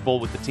a Super Bowl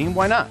with the team.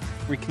 Why not?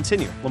 We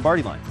continue.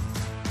 Lombardi Line.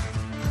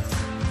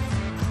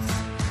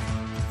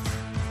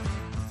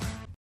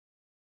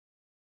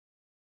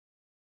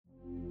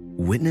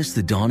 Witness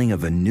the dawning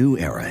of a new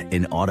era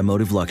in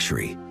automotive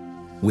luxury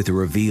with a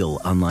reveal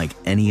unlike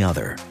any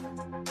other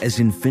as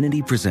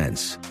Infiniti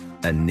presents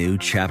a new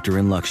chapter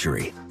in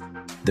luxury,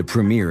 the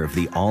premiere of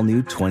the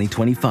all-new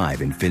 2025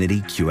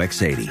 Infiniti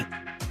QX80.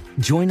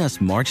 Join us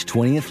March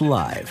 20th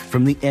live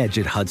from the Edge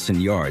at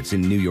Hudson Yards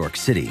in New York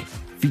City,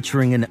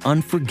 featuring an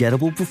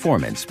unforgettable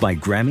performance by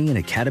Grammy and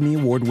Academy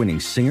Award-winning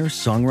singer,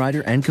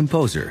 songwriter, and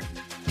composer,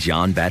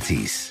 Jon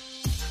Batiste.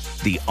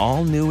 The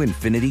all-new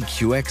Infiniti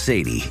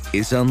QX80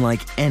 is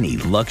unlike any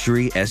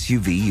luxury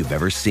SUV you've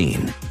ever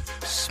seen.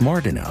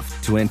 Smart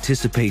enough to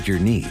anticipate your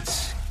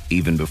needs,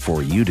 even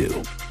before you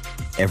do.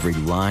 Every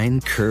line,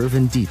 curve,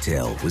 and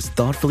detail was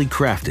thoughtfully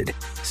crafted,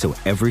 so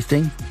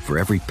everything for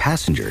every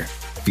passenger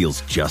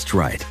feels just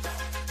right.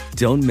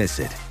 Don't miss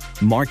it.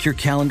 Mark your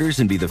calendars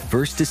and be the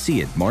first to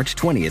see it March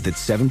 20th at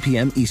 7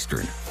 p.m.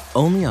 Eastern,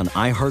 only on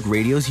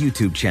iHeartRadio's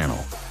YouTube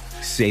channel.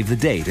 Save the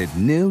date at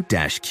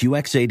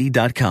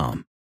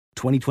new-QX80.com.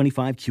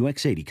 2025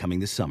 QX80 coming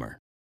this summer.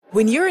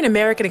 When you're an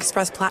American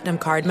Express Platinum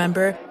Card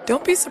member,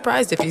 don't be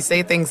surprised if you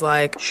say things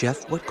like,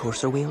 Chef, what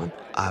course are we on?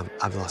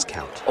 I've lost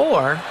count.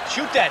 or,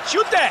 Shoot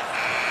that!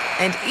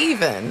 and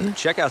even,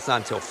 Checkout's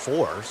not until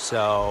 4,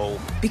 so...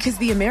 because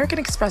the American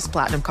Express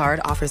Platinum Card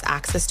offers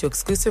access to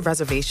exclusive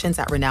reservations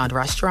at renowned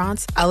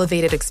restaurants,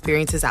 elevated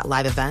experiences at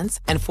live events,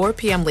 and 4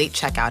 p.m. late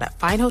checkout at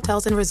fine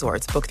hotels and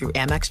resorts booked through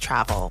Amex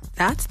Travel.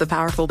 That's the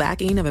powerful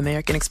backing of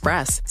American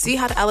Express. See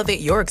how to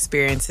elevate your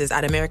experiences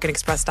at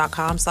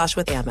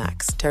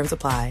americanexpress.com/withAmex. Terms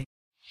apply.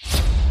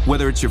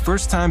 Whether it's your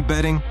first time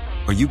betting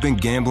or you've been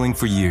gambling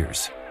for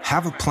years,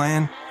 have a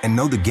plan and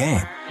know the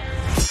game.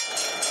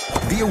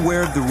 Be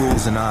aware of the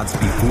rules and odds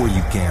before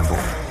you gamble.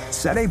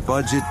 Set a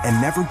budget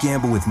and never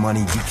gamble with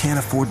money you can't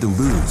afford to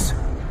lose.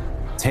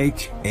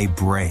 Take a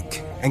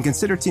break and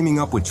consider teaming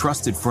up with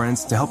trusted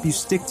friends to help you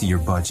stick to your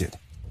budget.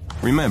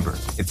 Remember,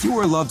 if you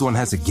or a loved one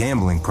has a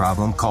gambling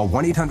problem, call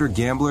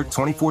 1-800-GAMBLER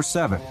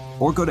 24/7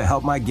 or go to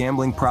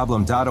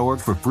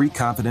helpmygamblingproblem.org for free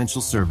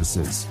confidential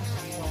services.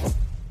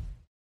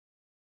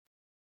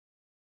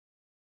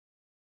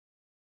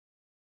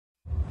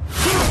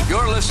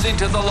 You're listening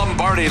to the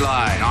Lombardi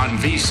Line on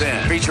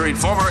VSiN, featuring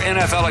former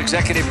NFL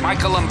executive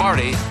Michael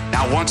Lombardi.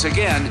 Now, once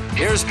again,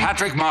 here's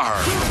Patrick Maher.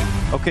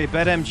 Okay,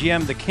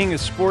 BetMGM, the king of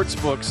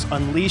sportsbooks,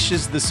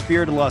 unleashes the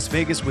spirit of Las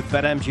Vegas with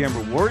BetMGM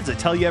rewards. I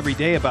tell you every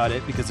day about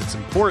it because it's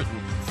important.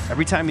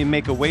 Every time you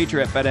make a wager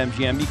at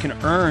BetMGM, you can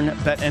earn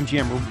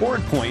BetMGM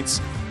reward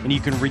points, and you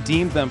can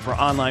redeem them for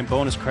online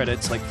bonus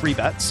credits like free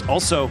bets.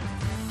 Also,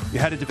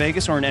 you're headed to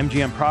Vegas or an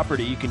MGM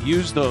property, you can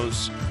use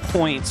those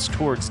points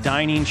towards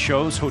dining,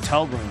 shows,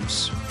 hotel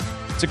rooms.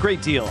 It's a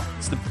great deal.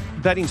 It's the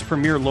betting's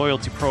premier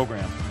loyalty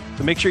program.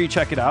 So make sure you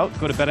check it out.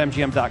 Go to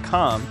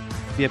BetMGM.com.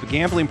 If you have a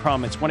gambling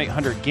problem, it's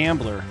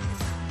 1-800-GAMBLER.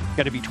 You've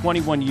got to be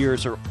 21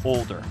 years or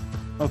older.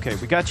 Okay,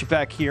 we got you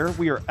back here.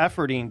 We are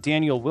efforting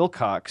Daniel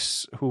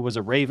Wilcox, who was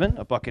a Raven,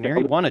 a Buccaneer.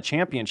 He won a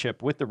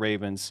championship with the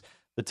Ravens,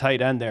 the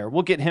tight end there.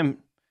 We'll get him.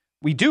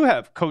 We do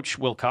have Coach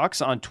Wilcox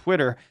on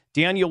Twitter.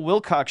 Daniel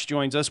Wilcox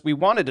joins us. We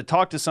wanted to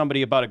talk to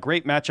somebody about a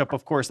great matchup.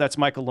 Of course, that's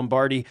Michael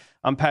Lombardi.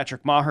 I'm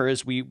Patrick Maher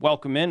as we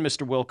welcome in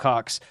Mr.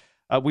 Wilcox.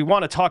 We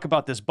want to talk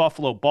about this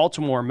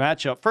Buffalo-Baltimore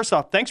matchup. First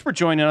off, thanks for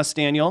joining us,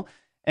 Daniel.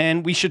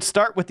 And we should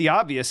start with the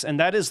obvious, and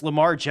that is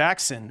Lamar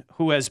Jackson,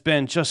 who has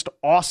been just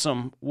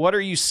awesome. What are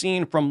you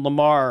seeing from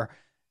Lamar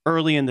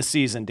early in the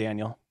season,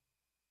 Daniel?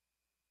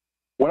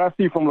 What I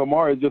see from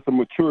Lamar is just a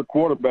mature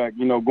quarterback,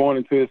 going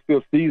into his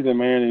fifth season,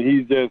 man, and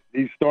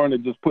he's starting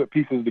to just put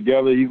pieces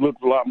together. He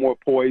looks a lot more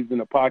poised in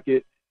the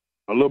pocket,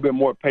 a little bit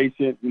more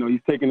patient.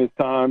 He's taking his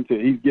time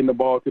he's getting the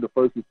ball to the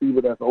first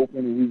receiver that's open,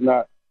 and he's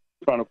not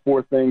trying to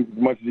force things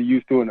as much as he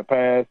used to in the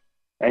past.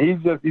 And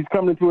he's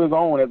coming into his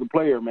own as a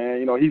player,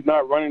 man. He's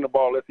not running the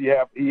ball unless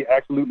he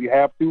absolutely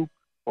have to,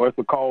 or if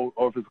it's a call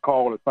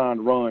or sign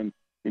to run,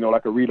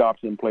 like a read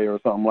option player or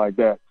something like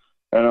that.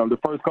 And the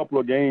first couple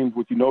of games,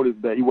 what you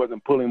noticed that he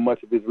wasn't pulling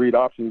much of his read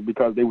options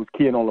because they was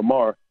keying on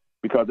Lamar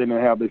because they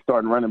didn't have their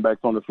starting running backs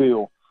on the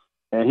field.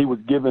 And he was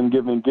giving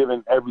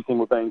every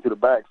single thing to the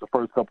backs the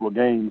first couple of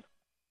games.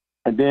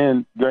 And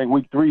then during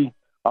week 3,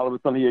 all of a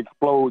sudden he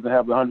explodes and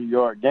have the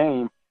 100-yard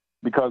game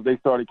because they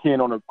started keying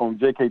on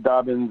J.K.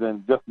 Dobbins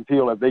and Justice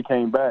Hill as they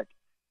came back.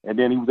 And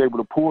then he was able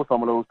to pull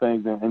some of those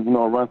things and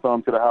run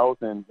some to the house.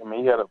 And,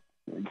 he had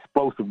an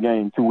explosive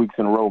game 2 weeks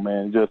in a row,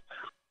 man.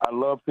 I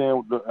love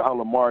seeing how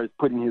Lamar is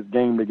putting his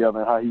game together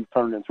and how he's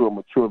turned into a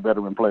mature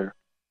veteran player.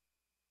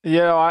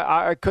 Yeah,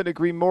 I couldn't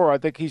agree more. I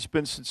think he's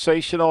been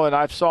sensational, and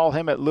I saw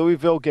him at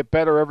Louisville get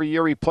better every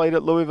year he played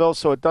at Louisville,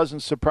 so it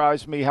doesn't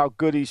surprise me how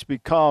good he's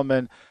become.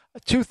 And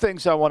two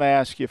things I want to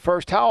ask you.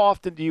 First, how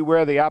often do you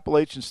wear the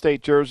Appalachian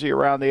State jersey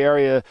around the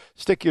area,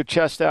 stick your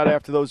chest out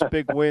after those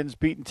big wins,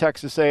 beating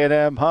Texas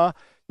A&M, huh?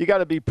 You got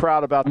to be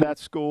proud about that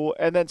school.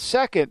 And then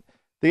second,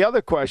 the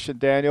other question,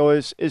 Daniel,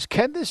 is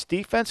can this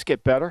defense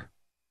get better?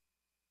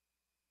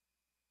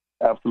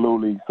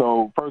 Absolutely.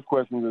 So first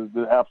question is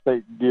the App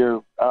State gear.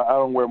 I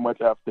don't wear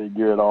much App State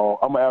gear at all.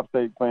 I'm an App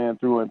State fan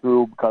through and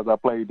through because I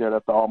played there.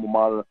 That's the alma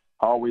mater.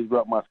 I always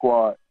rep my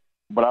squad.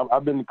 But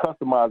I've been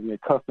customizing a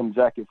custom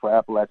jacket for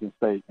Appalachian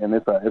State, and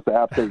it's an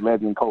App State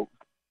Legend coat.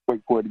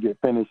 Wait for it to get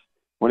finished.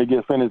 When it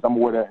gets finished, I'm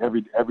going to wear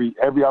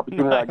that every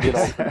opportunity I get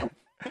on.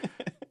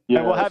 Yeah,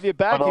 and we'll have you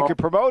back. You can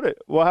promote it.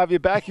 We'll have you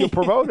back. You'll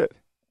promote it.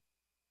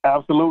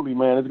 Absolutely,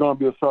 man. It's going to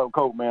be a sharp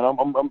coat, man.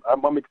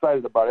 I'm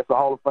excited about it. It's a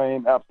Hall of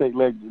Fame App State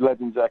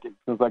Legend jacket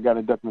since I got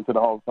inducted into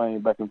the Hall of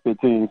Fame back in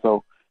 2015.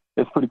 So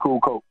it's a pretty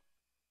cool coat.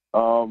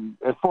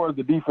 As far as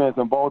the defense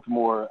in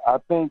Baltimore, I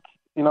think,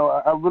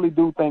 I really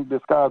do think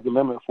the sky's the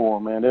limit for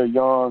them, man. They're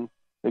young.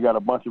 They got a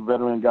bunch of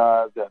veteran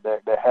guys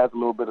that has a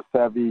little bit of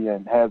savvy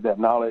and has that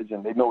knowledge,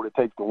 and they know what it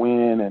takes to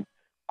win. And,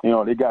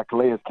 they got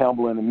Calais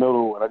Campbell in the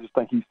middle, and I just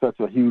think he's such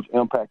a huge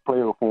impact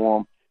player for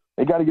them.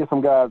 They got to get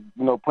some guys,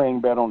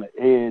 playing better on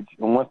the edge.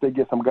 And once they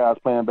get some guys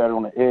playing better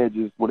on the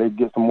edges where they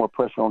get some more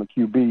pressure on the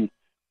QB,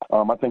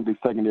 I think the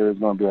secondary is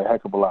going to be a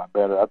heck of a lot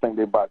better. I think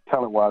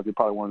talent-wise, they're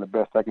probably one of the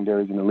best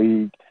secondaries in the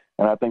league.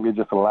 And I think there's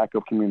just a lack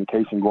of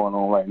communication going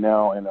on right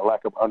now and a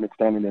lack of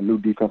understanding the new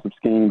defensive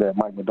scheme that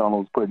Mike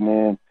McDonald's putting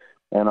in.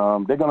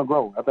 And they're going to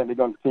grow. I think they're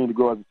going to continue to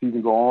grow as the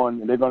season go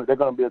on. And they're going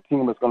to be a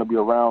team that's going to be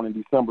around in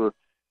December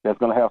that's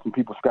going to have some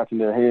people scratching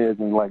their heads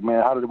and like,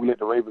 man, how did we let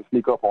the Ravens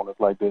sneak up on us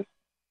like this?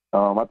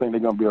 I think they're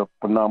going to be a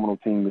phenomenal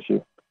team this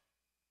year.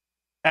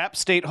 App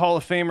State Hall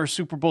of Famer,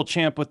 Super Bowl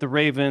champ with the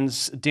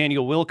Ravens,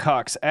 Daniel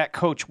Wilcox, at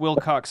Coach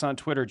Wilcox on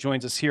Twitter,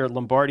 joins us here at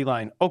Lombardi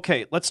Line.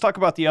 Okay, let's talk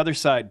about the other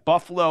side.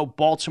 Buffalo,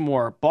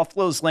 Baltimore.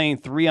 Buffalo's laying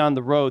 3 on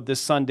the road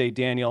this Sunday,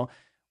 Daniel.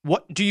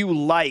 What do you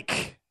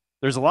like?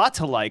 There's a lot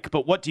to like,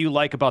 but what do you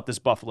like about this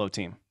Buffalo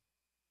team?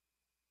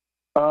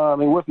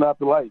 What's not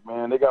to like,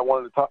 man? They got one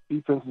of the top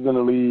defenses in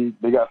the league.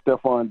 They got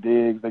Stephon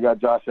Diggs. They got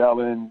Josh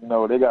Allen.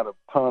 They got a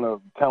ton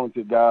of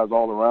talented guys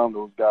all around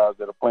those guys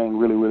that are playing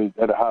really, really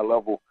at a high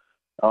level.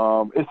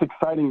 It's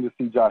exciting to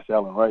see Josh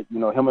Allen, right? You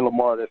know, him and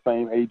Lamar, that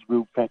same age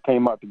group,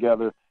 came out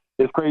together.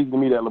 It's crazy to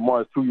me that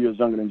Lamar is 2 years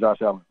younger than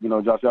Josh Allen. You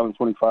know, Josh Allen's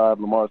 25,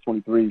 Lamar's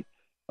 23,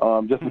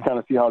 just to kind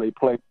of see how they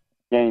play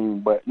the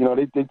game. But, you know,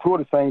 they two are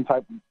the same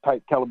type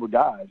caliber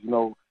guys. You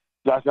know,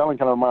 Josh Allen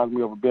kind of reminds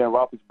me of a Ben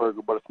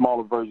Roethlisberger, but a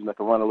smaller version that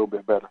can run a little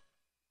bit better.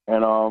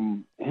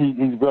 And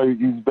he's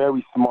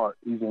very smart.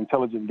 He's an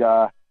intelligent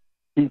guy.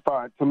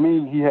 To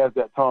me, he has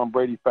that Tom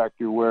Brady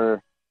factor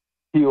where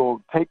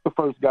he'll take the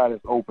first guy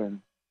that's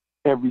open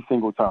every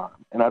single time.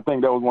 And I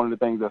think that was one of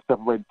the things that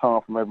separated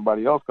Tom from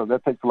everybody else, because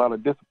that takes a lot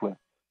of discipline.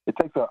 It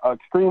takes an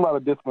extreme amount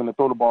of discipline to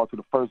throw the ball to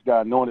the first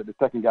guy, knowing that the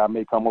second guy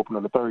may come open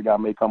or the third guy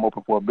may come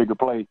open for a bigger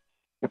play.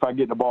 If I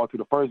get the ball to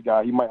the first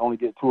guy, he might only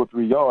get 2 or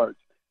 3 yards,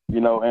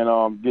 you know,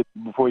 and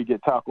before he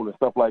get tackled and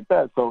stuff like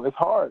that. So it's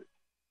hard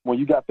when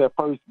you got that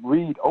first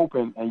read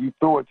open and you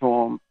throw it to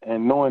him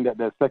and knowing that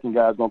that second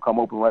guy is going to come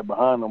open right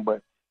behind him.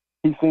 But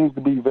he seems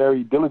to be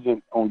very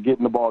diligent on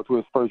getting the ball to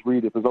his first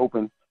read if it's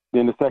open,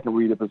 then the second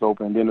read if it's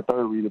open, then the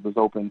third read if it's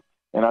open.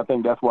 And I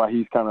think that's why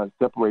he's kind of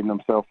separating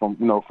himself from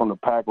the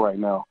pack right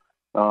now.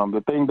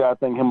 The thing that I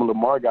think him and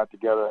Lamar got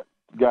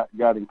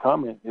in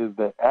common is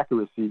the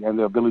accuracy and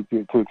the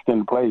ability to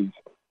extend the plays.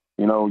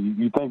 You know,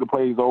 you think the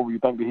play's over, you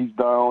think that he's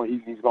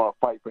done, he's going to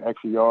fight for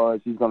extra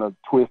yards, he's going to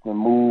twist and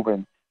move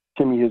and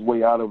shimmy his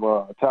way out of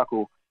a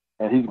tackle,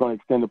 and he's going to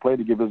extend the play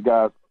to give his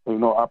guys,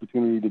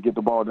 opportunity to get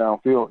the ball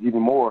downfield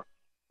even more.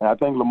 And I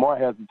think Lamar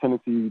has the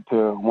tendency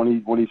to, when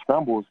he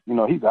scrambles,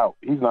 he's out.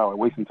 He's not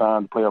wasting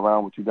time to play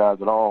around with you guys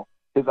at all.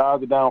 His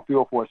eyes are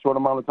downfield for a short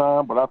amount of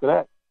time, but after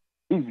that,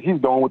 he's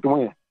going with the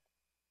win.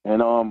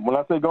 And when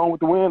I say going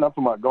with the win, I'm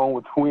talking about going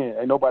with the win.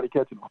 Ain't nobody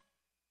catching him.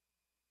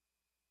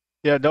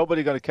 Yeah,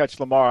 nobody going to catch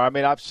Lamar. I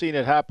mean, I've seen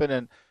it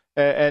happen,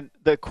 and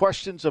the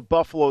questions of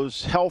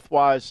Buffalo's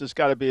health-wise has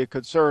got to be a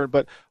concern.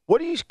 But what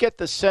do you get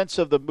the sense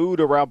of the mood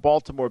around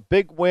Baltimore?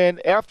 Big win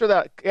after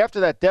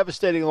that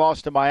devastating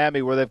loss to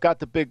Miami, where they've got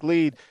the big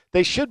lead.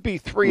 They should be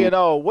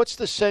 3-0. What's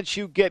the sense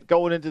you get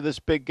going into this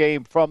big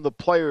game from the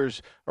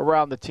players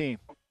around the team?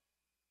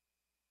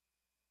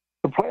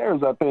 The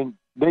players, I think,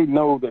 they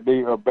know that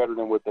they are better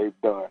than what they've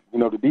done.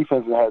 The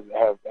defense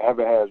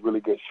has really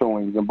good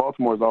showings, and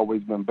Baltimore has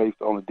always been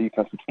based on the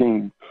defensive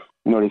scheme.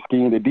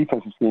 The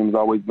defensive scheme has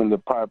always been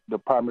the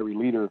primary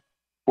leader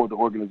for the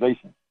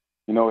organization.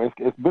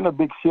 It's been a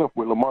big shift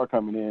with Lamar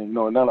coming in.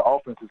 Now the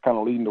offense is kind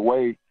of leading the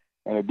way,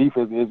 and the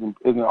defense isn't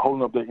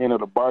holding up their end of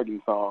the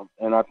bargain some.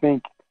 And I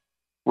think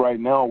right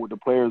now what the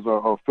players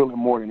are feeling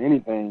more than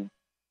anything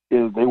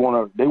is they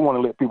want to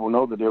let people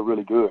know that they're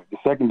really good. The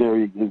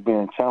secondary is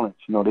being challenged.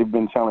 They've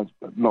been challenged,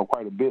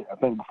 quite a bit. I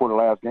think before the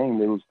last game,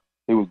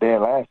 they was dead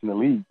last in the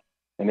league,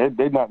 and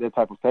they're not that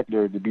type of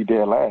secondary to be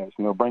dead last.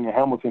 Bringing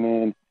Hamilton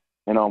in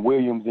and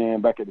Williams in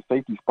back at the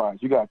safety spots,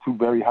 you got two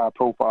very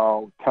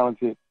high-profile,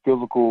 talented,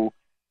 physical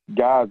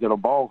guys that are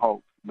ball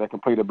hawks that can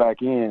play the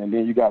back end, and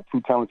then you got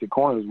two talented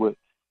corners with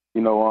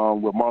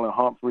Marlon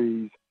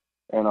Humphreys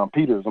and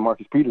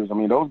Marcus Peters. I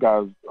mean, those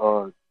guys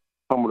are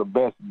some of the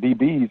best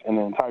DBs in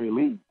the entire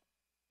league.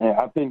 And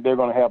I think they're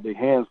going to have their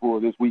hands full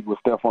this week with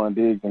Stephon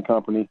Diggs and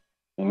company,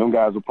 and them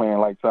guys are playing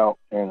lights out.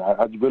 And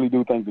I really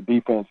do think the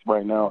defense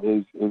right now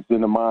is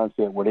in the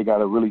mindset where they got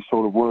to really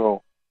show the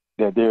world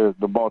that they're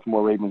the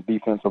Baltimore Ravens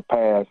defensive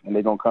pass, and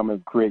they're going to come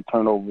and create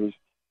turnovers,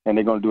 and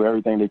they're going to do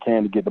everything they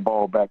can to get the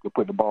ball back, to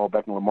put the ball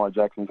back in Lamar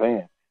Jackson's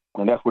hand.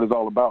 And that's what it's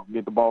all about.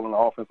 Get the ball in the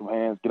offensive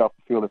hands, get off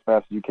the field as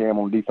fast as you can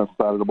on the defensive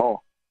side of the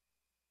ball.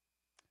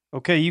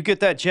 Okay, you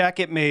get that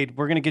jacket made.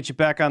 We're going to get you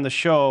back on the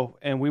show,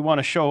 and we want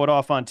to show it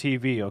off on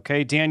TV,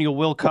 okay? Daniel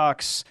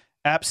Wilcox,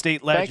 App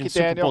State legend,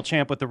 Super Bowl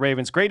champ with the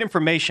Ravens. Great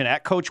information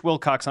at Coach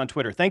Wilcox on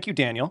Twitter. Thank you,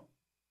 Daniel.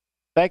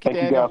 Thank you,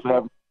 Daniel. You guys for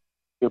having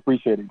me.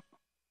 Appreciate it.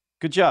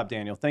 Good job,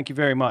 Daniel. Thank you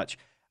very much.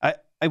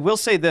 I will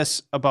say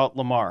this about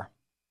Lamar.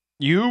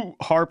 You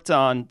harped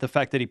on the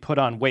fact that he put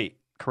on weight,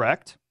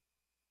 correct?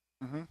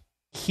 Mm-hmm.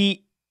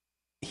 He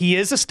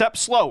is a step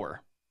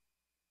slower,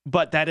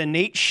 but that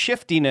innate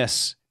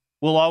shiftiness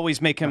will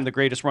always make him the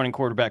greatest running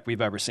quarterback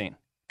we've ever seen.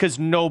 Because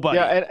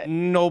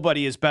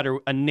nobody is better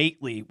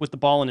innately with the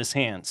ball in his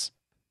hands.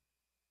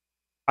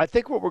 I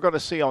think what we're going to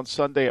see on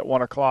Sunday at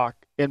 1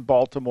 o'clock in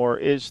Baltimore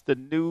is the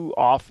new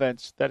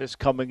offense that is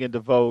coming into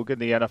vogue in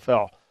the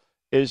NFL.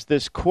 Is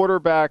this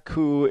quarterback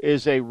who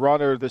is a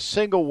runner, the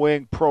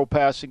single-wing pro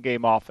passing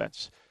game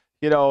offense.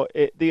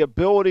 The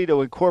ability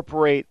to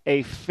incorporate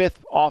a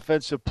fifth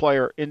offensive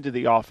player into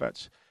the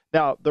offense.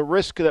 Now, the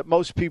risk that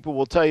most people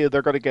will tell you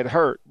they're going to get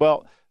hurt.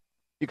 Well,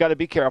 you got to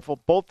be careful.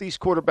 Both these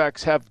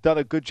quarterbacks have done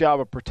a good job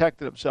of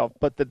protecting themselves,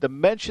 but the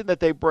dimension that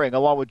they bring,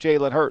 along with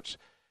Jalen Hurts,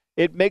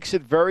 it makes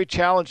it very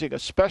challenging,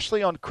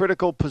 especially on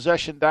critical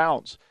possession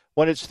downs.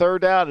 When it's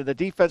third down and the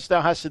defense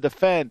now has to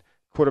defend,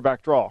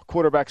 quarterback draw,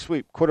 quarterback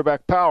sweep,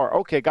 quarterback power.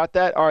 Okay, got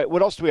that? All right,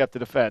 what else do we have to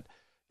defend?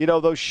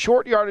 Those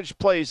short yardage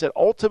plays that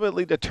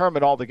ultimately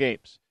determine all the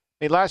games.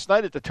 I mean, last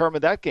night it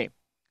determined that game.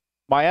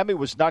 Miami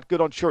was not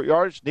good on short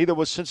yardage, neither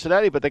was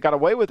Cincinnati, but they got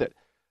away with it.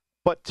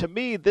 But to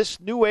me, this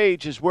new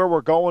age is where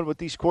we're going with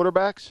these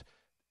quarterbacks.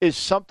 is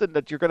something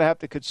that you're going to have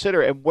to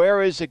consider. And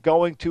where is it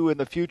going to in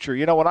the future?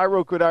 You know, when I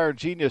wrote Gridiron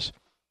Genius,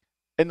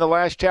 in the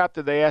last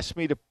chapter, they asked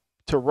me to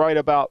write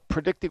about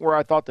predicting where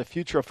I thought the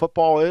future of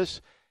football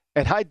is.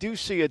 And I do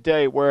see a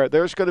day where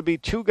there's going to be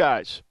two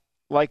guys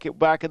like it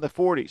back in the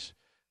 40s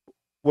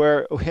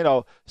where, you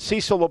know,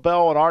 Cecil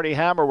LaBelle and Artie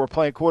Hammer were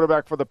playing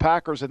quarterback for the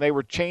Packers, and they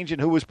were changing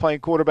who was playing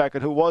quarterback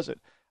and who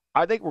wasn't.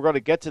 I think we're going to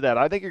get to that.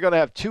 I think you're going to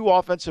have two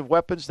offensive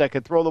weapons that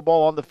can throw the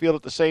ball on the field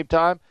at the same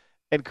time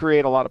and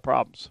create a lot of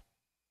problems.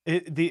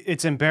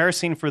 It's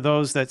embarrassing for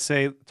those that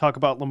talk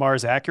about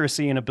Lamar's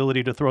accuracy and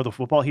ability to throw the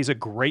football. He's a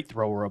great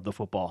thrower of the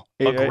football.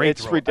 But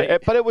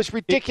it was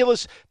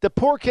ridiculous. The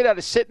poor kid had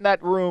to sit in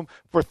that room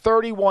for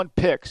 31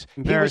 picks.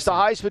 He was the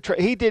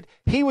Heisman.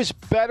 He was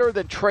better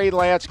than Trey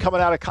Lance coming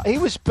out of. He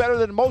was better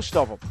than most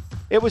of them.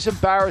 It was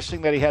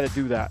embarrassing that he had to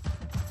do that.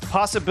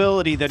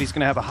 Possibility that he's going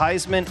to have a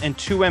Heisman and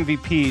 2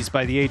 MVPs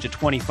by the age of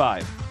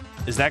 25.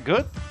 Is that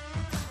good?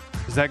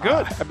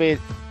 I mean.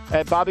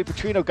 And Bobby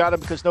Petrino got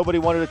him because nobody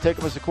wanted to take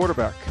him as a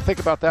quarterback. Think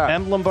about that.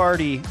 M.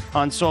 Lombardi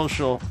on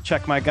social.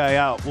 Check my guy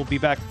out. We'll be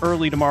back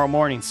early tomorrow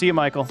morning. See you,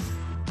 Michael.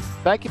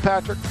 Thank you,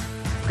 Patrick.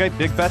 Okay,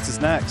 Big Bets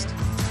is next.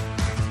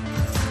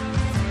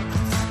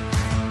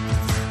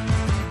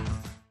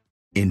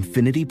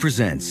 Infiniti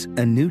presents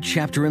a new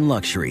chapter in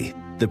luxury,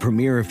 the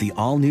premiere of the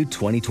all-new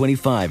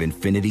 2025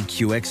 Infiniti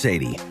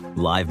QX80,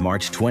 live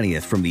March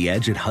 20th from the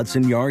Edge at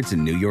Hudson Yards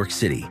in New York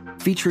City,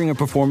 featuring a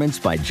performance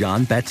by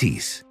John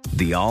Batiste.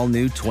 The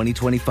all-new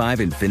 2025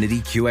 Infiniti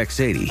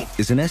QX80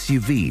 is an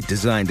SUV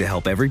designed to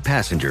help every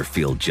passenger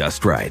feel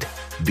just right.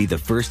 Be the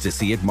first to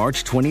see it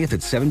March 20th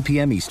at 7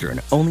 p.m.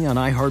 Eastern, only on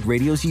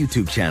iHeartRadio's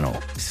YouTube channel.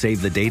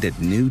 Save the date at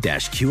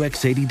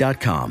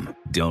new-QX80.com.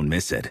 Don't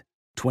miss it.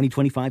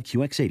 2025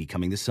 QX80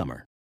 coming this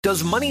summer.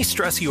 Does money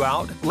stress you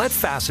out? Let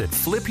Facet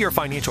flip your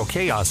financial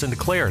chaos into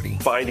clarity.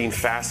 Finding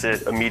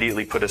Facet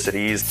immediately put us at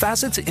ease.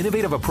 Facet's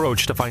innovative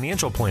approach to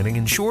financial planning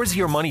ensures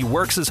your money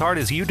works as hard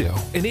as you do,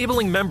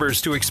 enabling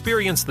members to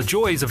experience the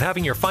joys of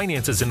having your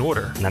finances in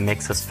order. And that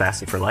makes us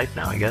Facet for life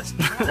now, I guess.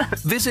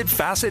 Visit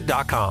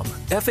Facet.com,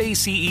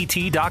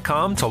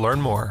 FACET.com to learn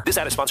more. This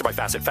ad is sponsored by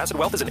Facet. Facet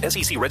Wealth is an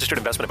SEC registered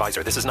investment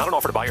advisor. This is not an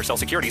offer to buy or sell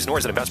securities, nor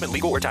is it investment,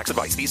 legal, or tax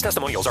advice. These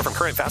testimonials are from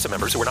current Facet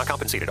members who are not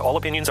compensated. All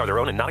opinions are their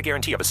own and not a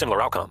guarantee of a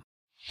similar outcome.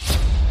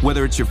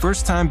 Whether it's your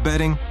first time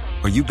betting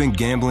or you've been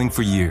gambling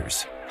for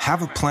years,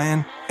 have a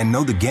plan and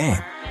know the game.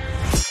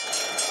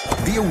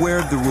 Be aware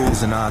of the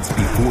rules and odds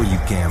before you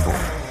gamble.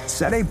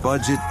 Set a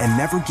budget and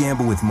never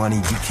gamble with money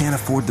you can't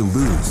afford to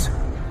lose.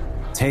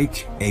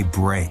 Take a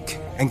break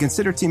and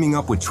consider teaming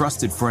up with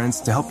trusted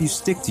friends to help you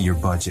stick to your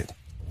budget.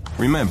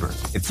 Remember,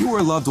 if you or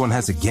a loved one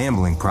has a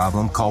gambling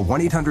problem, call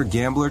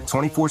 1-800-GAMBLER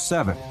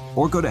 24/7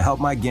 or go to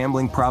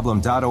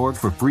helpmygamblingproblem.org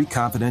for free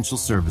confidential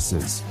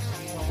services.